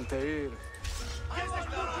 Altair.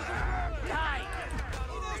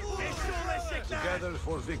 Together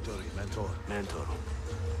for victory, Mentor. Mentor.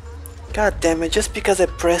 God damn it, just because I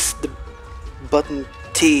pressed the button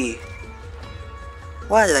T.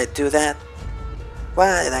 Why did I do that?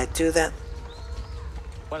 Why did I do that?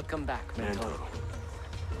 Welcome back, Mentor.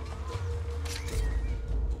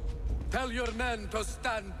 Tell your men to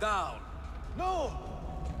stand down. No!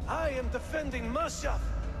 I am defending Mashav.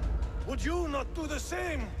 Would you not do the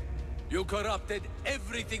same? You corrupted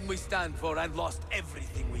everything we stand for and lost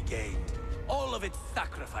everything we gained. All of it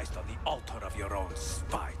sacrificed on the altar of your own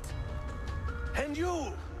spite. And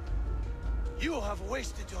you! You have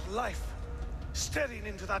wasted your life staring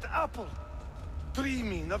into that apple,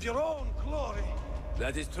 dreaming of your own glory.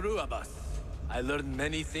 That is true, Abbas. I learned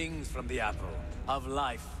many things from the apple. Of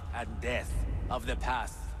life and death. Of the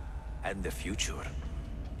past and the future.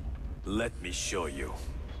 Let me show you.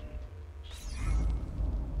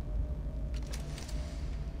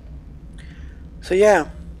 So yeah.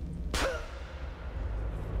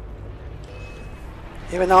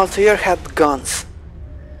 Even Altair had guns.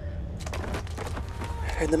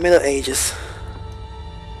 In the Middle Ages.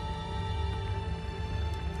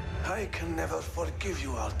 I can never forgive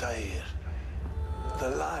you, Altair. The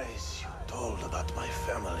lies you told about my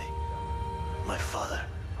family, my father,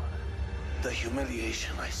 the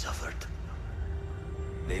humiliation I suffered.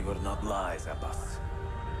 They were not lies, Abbas.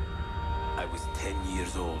 I was 10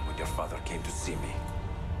 years old when your father came to see me.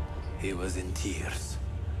 He was in tears,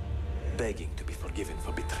 begging to be forgiven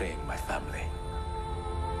for betraying my family.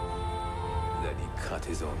 then he cut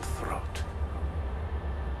his own throat.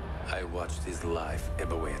 I watched his life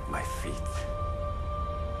ebb away at my feet.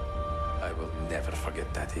 I will never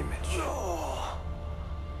forget that image. No.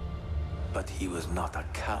 But he was not a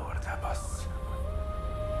coward, Abbas.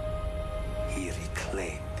 He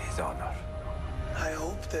reclaimed his honor. I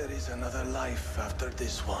hope there is another life after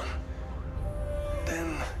this one.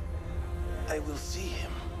 Then I will see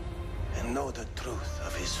him and know the truth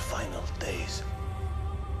of his final days.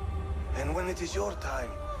 And when it is your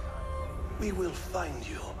time, we will find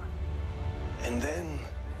you. And then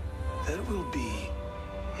there will be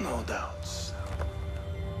no doubts.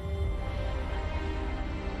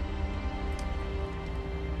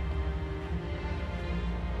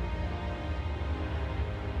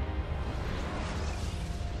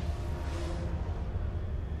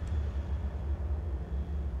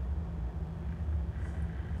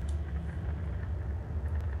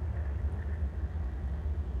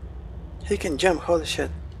 He can jump, holy shit.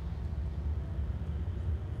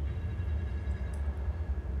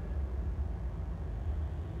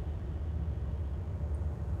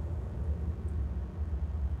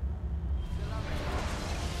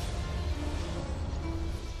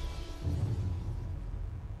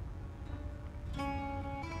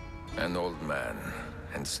 An old man,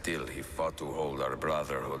 and still he fought to hold our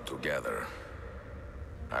brotherhood together.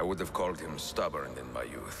 I would have called him stubborn in my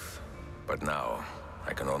youth, but now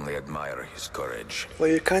I can only admire his courage. Well,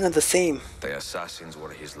 you're kind of the same. The assassins were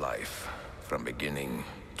his life, from beginning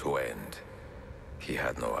to end. He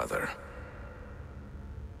had no other.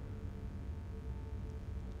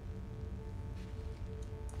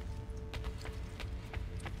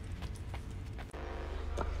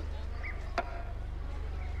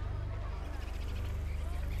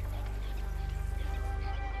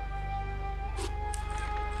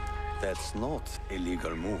 That's not a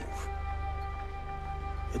legal move.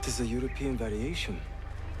 It is a European variation.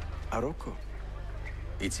 Aroko.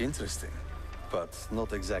 It's interesting, but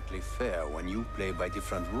not exactly fair when you play by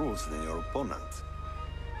different rules than your opponent.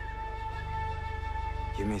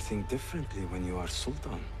 You may think differently when you are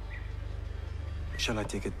Sultan. Shall I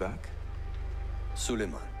take it back?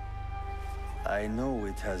 Suleiman, I know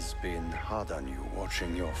it has been hard on you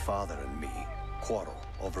watching your father and me quarrel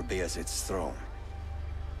over Bayezid's throne.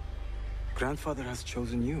 Grandfather has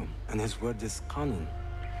chosen you, and his word is Qanon.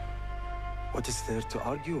 What is there to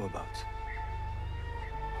argue about?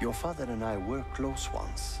 Your father and I were close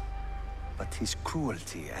once, but his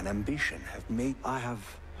cruelty and ambition have made... I have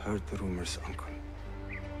heard the rumors, Uncle.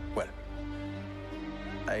 Well,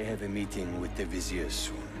 I have a meeting with the Vizier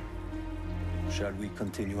soon. Shall we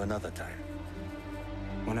continue another time?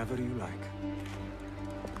 Whenever you like.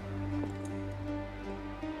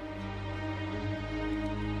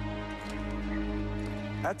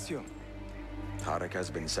 Ezio. Tarek has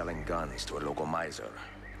been selling guns to a local miser,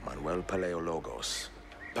 Manuel Paleologos.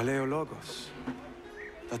 Paleologos?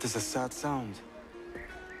 That is a sad sound.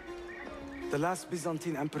 The last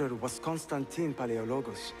Byzantine emperor was Constantine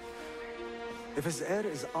Paleologos. If his heir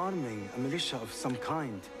is arming a militia of some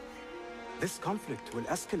kind, this conflict will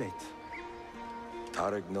escalate.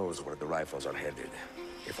 Tarek knows where the rifles are headed.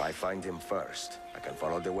 If I find him first, I can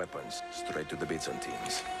follow the weapons straight to the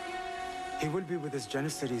Byzantines. He will be with his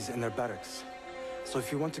Janissaries in their barracks. So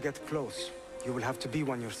if you want to get close, you will have to be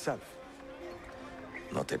one yourself.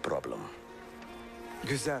 Not a problem.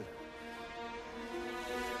 Güzel.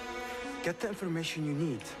 Get the information you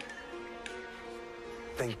need.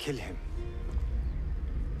 Then kill him.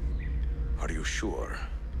 Are you sure?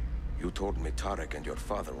 You told me Tarek and your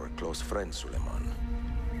father were close friends, Suleiman.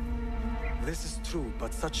 This is true,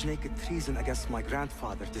 but such naked treason against my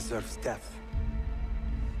grandfather deserves death.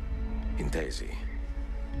 Intesi.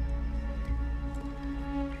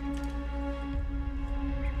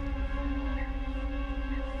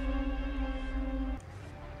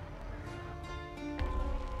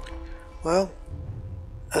 Well,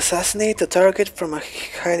 assassinate the target from a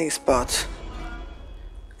hiding spot.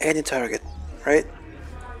 Any target, right?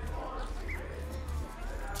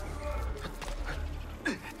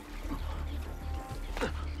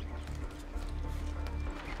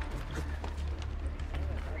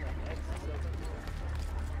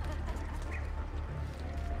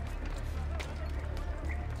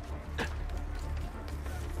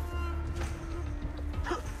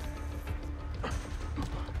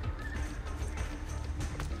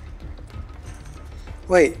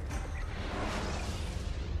 Wait.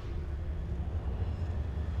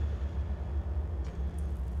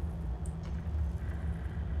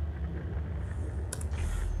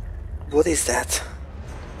 What is that?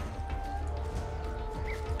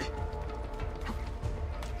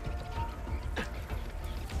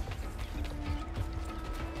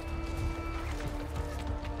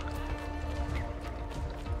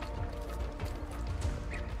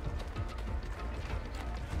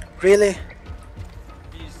 Really?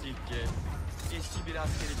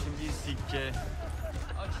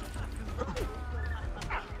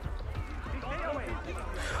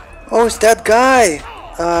 Oh, it's that guy!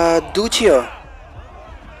 Duccio.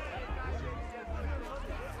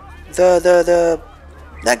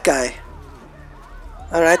 That guy.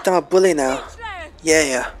 Alright, I'm a bully now.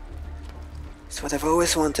 Yeah. It's what I've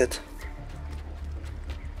always wanted.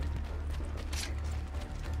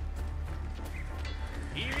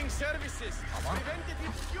 Healing services.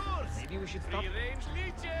 Preventative cures. Maybe we should stop. Free-range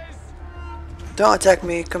leeches. Don't attack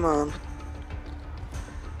me, come on.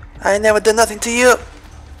 I never did nothing to you!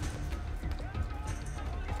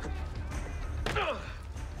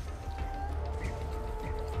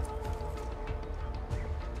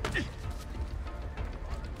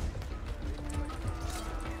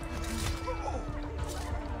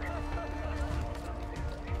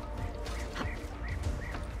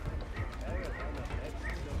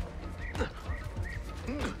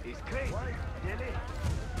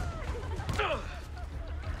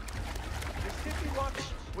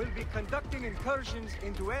 Conducting incursions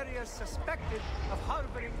into areas suspected of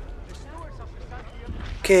harboring the stewards of the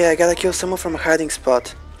Okay, I gotta kill someone from a hiding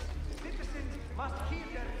spot.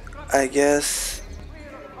 I guess.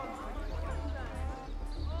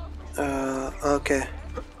 Okay.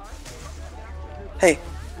 Hey.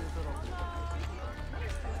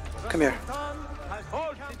 Come here.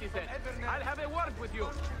 Hold, citizen. I'll have a word with you.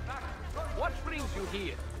 What brings you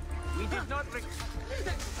here? We did not.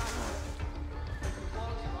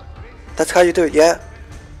 That's how you do it, yeah?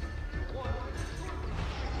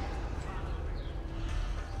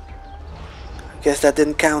 Guess that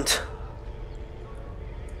didn't count.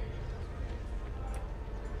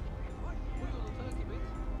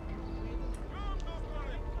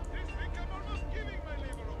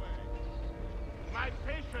 My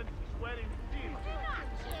patient is wearing steel.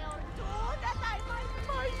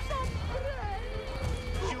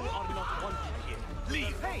 You are not wanted here.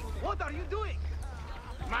 Leave. Hey, what are you doing?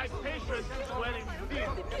 My patient is wearing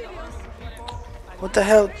steel. What the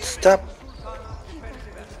hell? Stop.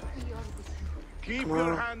 Keep Come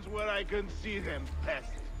your on. hands where I can see them, pest.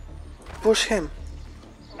 Push him.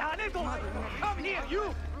 Come here,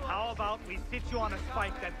 you! How about we sit you on a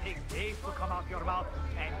spike that takes days to come out your mouth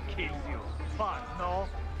and kills you? Fun, no?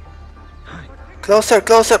 Closer,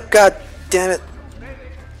 closer. God damn it.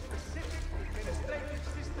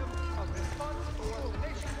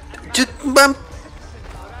 Bump.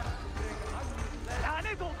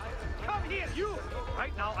 Come here, you!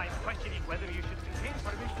 Right now I'm questioning whether you should retain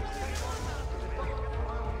permission.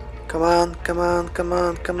 Come on, come on, come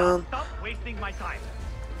on, come on. Stop wasting my time.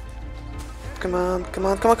 Come on, come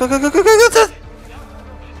on, come on, come on, come on, come on, come on.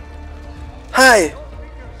 Hi.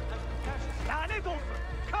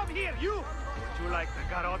 Come here, you! Would you like the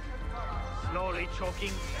garrote? Slowly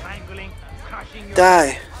choking, strangling, crushing your...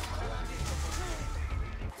 Die.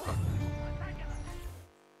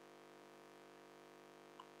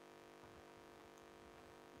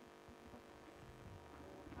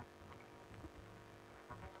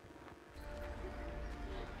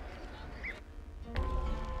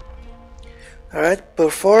 Alright,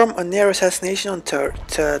 perform a near assassination on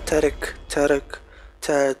Tarek,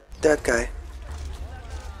 that guy.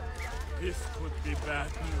 This could be bad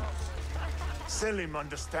news. Selim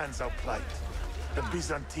understands our plight. The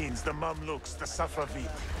Byzantines, the Mamluks, the Safavid.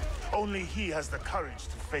 Only he has the courage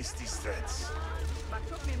to face these threats.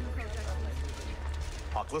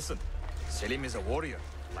 Haklısın. Selim is a warrior,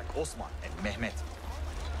 like Osman and Mehmet.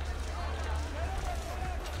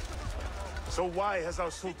 So why has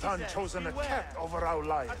our Sultan chosen a cat over our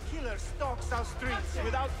lives? A killer stalks our streets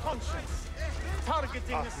without conscience, targeting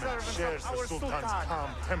the Ahmed servants shares of the our Sultan's Sultan. calm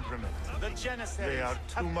temperament. The Janissaries They are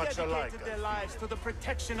too have much alike, dedicated their lives to the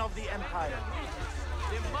protection of the Empire.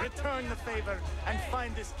 Return the favor and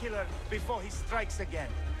find this killer before he strikes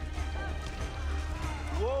again.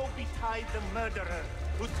 Woe betide the murderer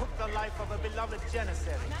who took the life of a beloved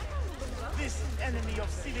Janissary. This enemy of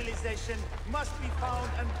civilization must be found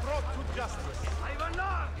and brought to justice.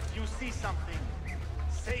 If you see something,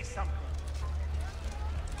 say something.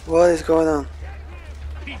 What is going on?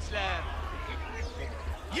 Piçler!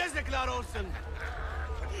 Yazıklar olsun!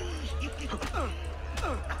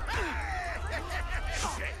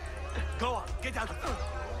 Go on, get out.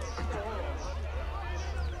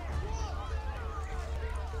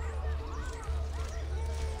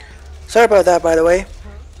 Sorry about that, by the way.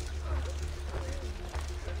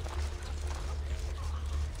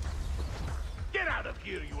 Get out of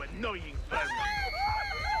here, you annoying vermin!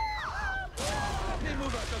 They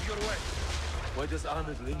move out of your way. Why does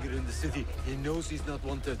Ahmed linger in the city? He knows he's not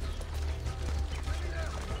wanted.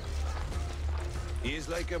 He is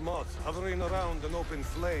like a moth hovering around an open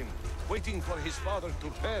flame, waiting for his father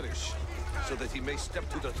to perish, so that he may step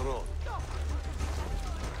to the throne.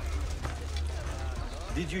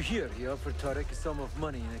 Did you hear? He offered Tarek a sum of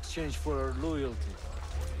money in exchange for our loyalty.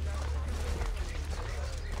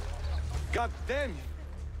 God damn you!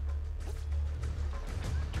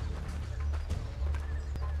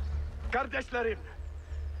 Kardeşlerim,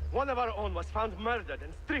 one of our own was found murdered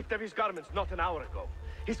and stripped of his garments not an hour ago.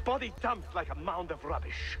 His body dumped like a mound of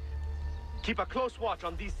rubbish. Keep a close watch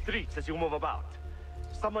on these streets as you move about.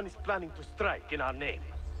 Someone is planning to strike in our name.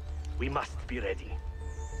 We must be ready.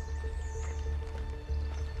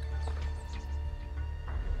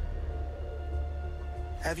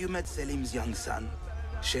 Have you met Selim's young son,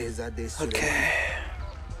 Shehzadeh Suleiman? Okay.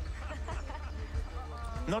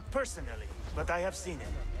 Not personally, but I have seen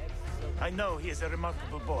him. I know he is a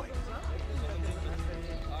remarkable boy.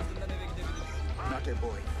 Not a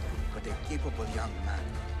boy, but a capable young man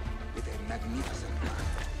with a magnificent plan.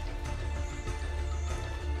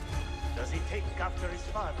 Does he take after his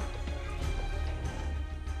father?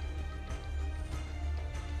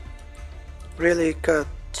 Really got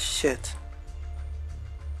shit.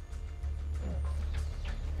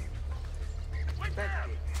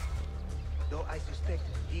 Though I suspect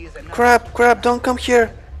he is another... Crap, don't come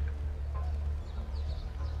here.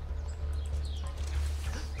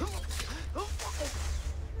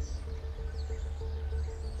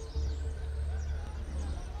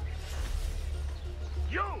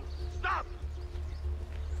 You! Stop!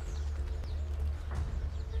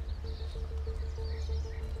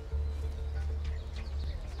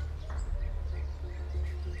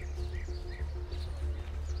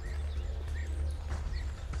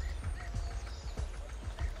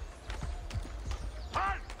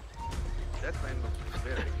 That man looks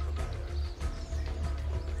very familiar.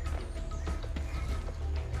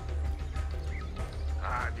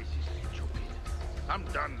 Ah, this is stupid. I'm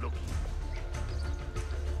done looking.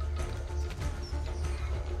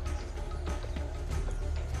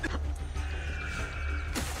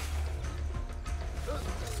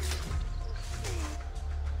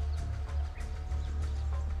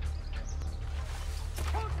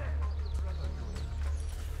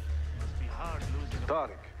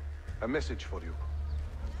 Tarek, a message for you.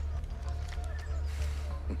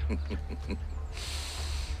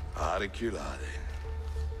 Auriculade.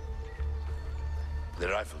 The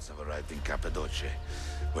rifles have arrived in Cappadocia,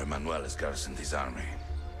 where Manuel has garrisoned his army.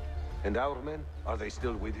 And our men? Are they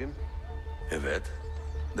still with him? Evet.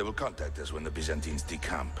 They will contact us when the Byzantines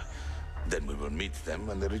decamp. Then we will meet them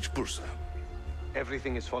when they reach Bursa.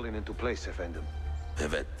 Everything is falling into place, Effendim.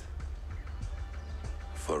 Evet.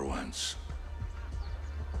 For once.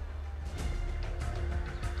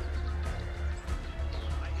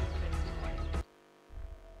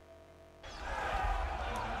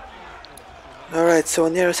 Alright, so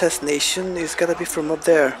near assassination is gotta be from up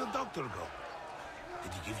there. Where did the doctor go?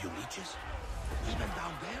 Did he give you leeches? Even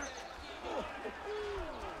down there?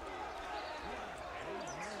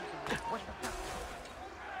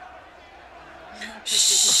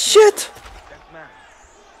 Shit!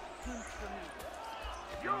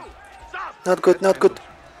 Not good, not good.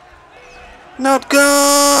 Not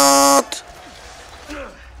good!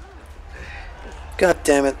 God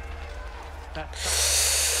damn it.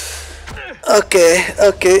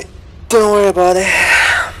 Okay, don't worry about it.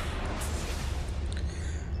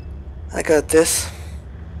 I got this.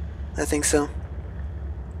 I think so.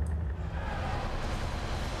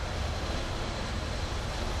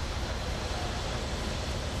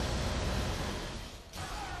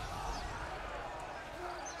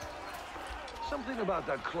 Something about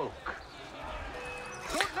that cloak.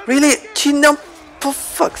 Really? Chino? For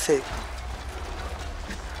fuck's sake.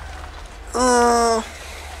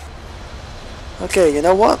 Okay, you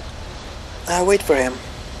know what? I'll wait for him.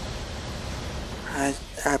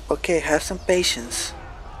 Okay, have some patience.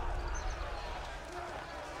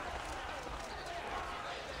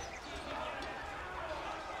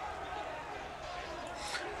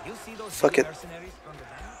 Fuck it.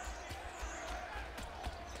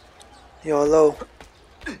 YOLO.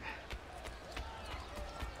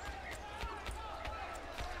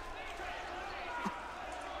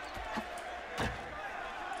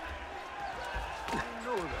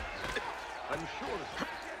 I'm sure.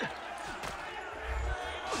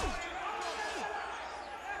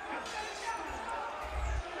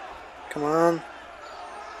 Come on.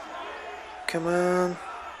 Come on.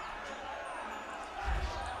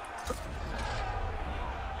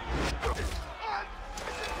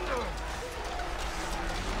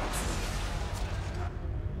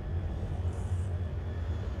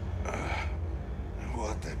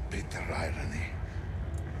 What a bitter irony.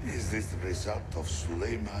 is the result of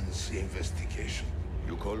Suleiman's investigation.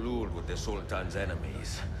 You collude with the Sultan's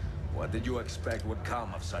enemies. What did you expect would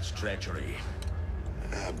come of such treachery?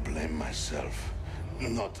 I blame myself.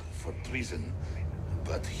 Not for treason,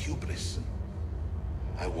 but hubris.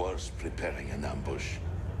 I was preparing an ambush.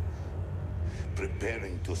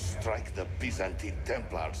 Preparing to strike the Byzantine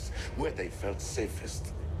Templars where they felt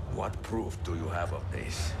safest. What proof do you have of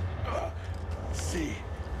this? See,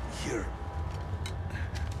 here.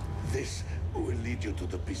 This will lead you to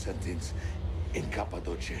the Byzantines in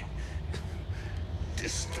Cappadocia.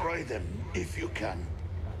 Destroy them if you can.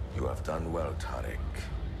 You have done well, Tariq.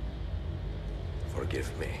 Forgive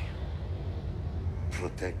me.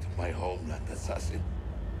 Protect my homeland, assassin.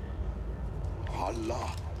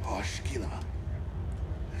 Allah Ashkina.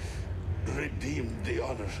 Redeem the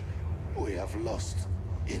honor we have lost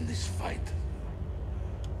in this fight.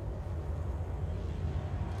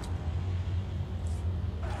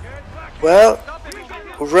 Well,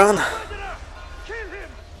 run.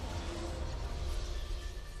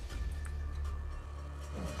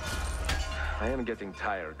 I am getting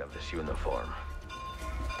tired of this uniform.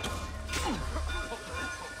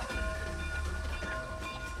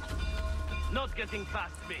 Not getting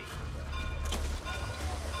past me.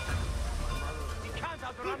 You can't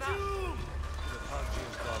outrun us.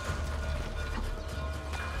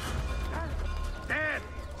 Dead!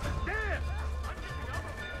 Dead!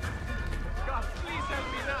 God, please help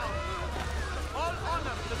me now. All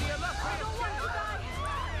honor to the illustrious.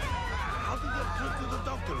 How did you get to the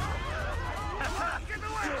doctor?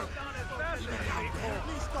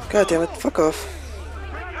 God damn it, fuck off.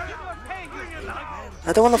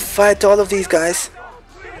 I don't want to fight all of these guys.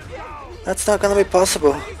 That's not gonna be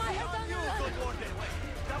possible.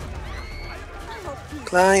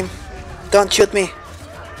 Climb. Don't shoot me.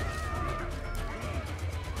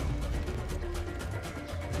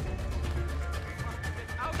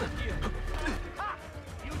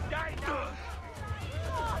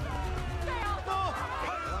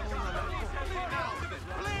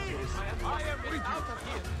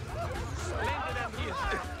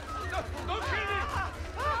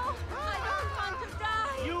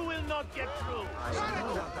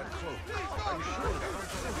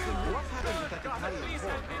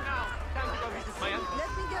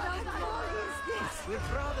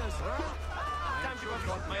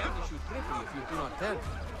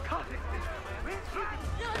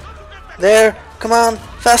 There, come on,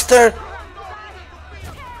 faster!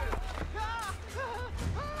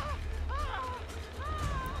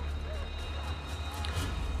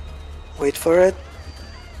 Wait for it.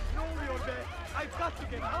 I've got to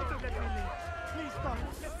get out of that building. Please stop.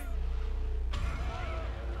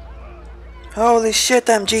 Holy shit,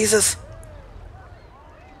 I'm Jesus!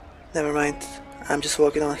 Never mind, I'm just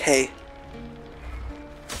walking on hay.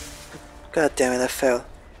 God damn it, I fell.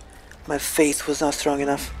 My faith was not strong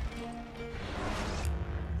enough.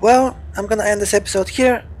 Well, I'm gonna end this episode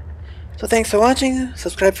here. So thanks for watching,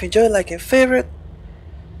 subscribe if you enjoyed, like and favorite.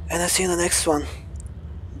 And I'll see you in the next one.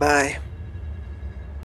 Bye.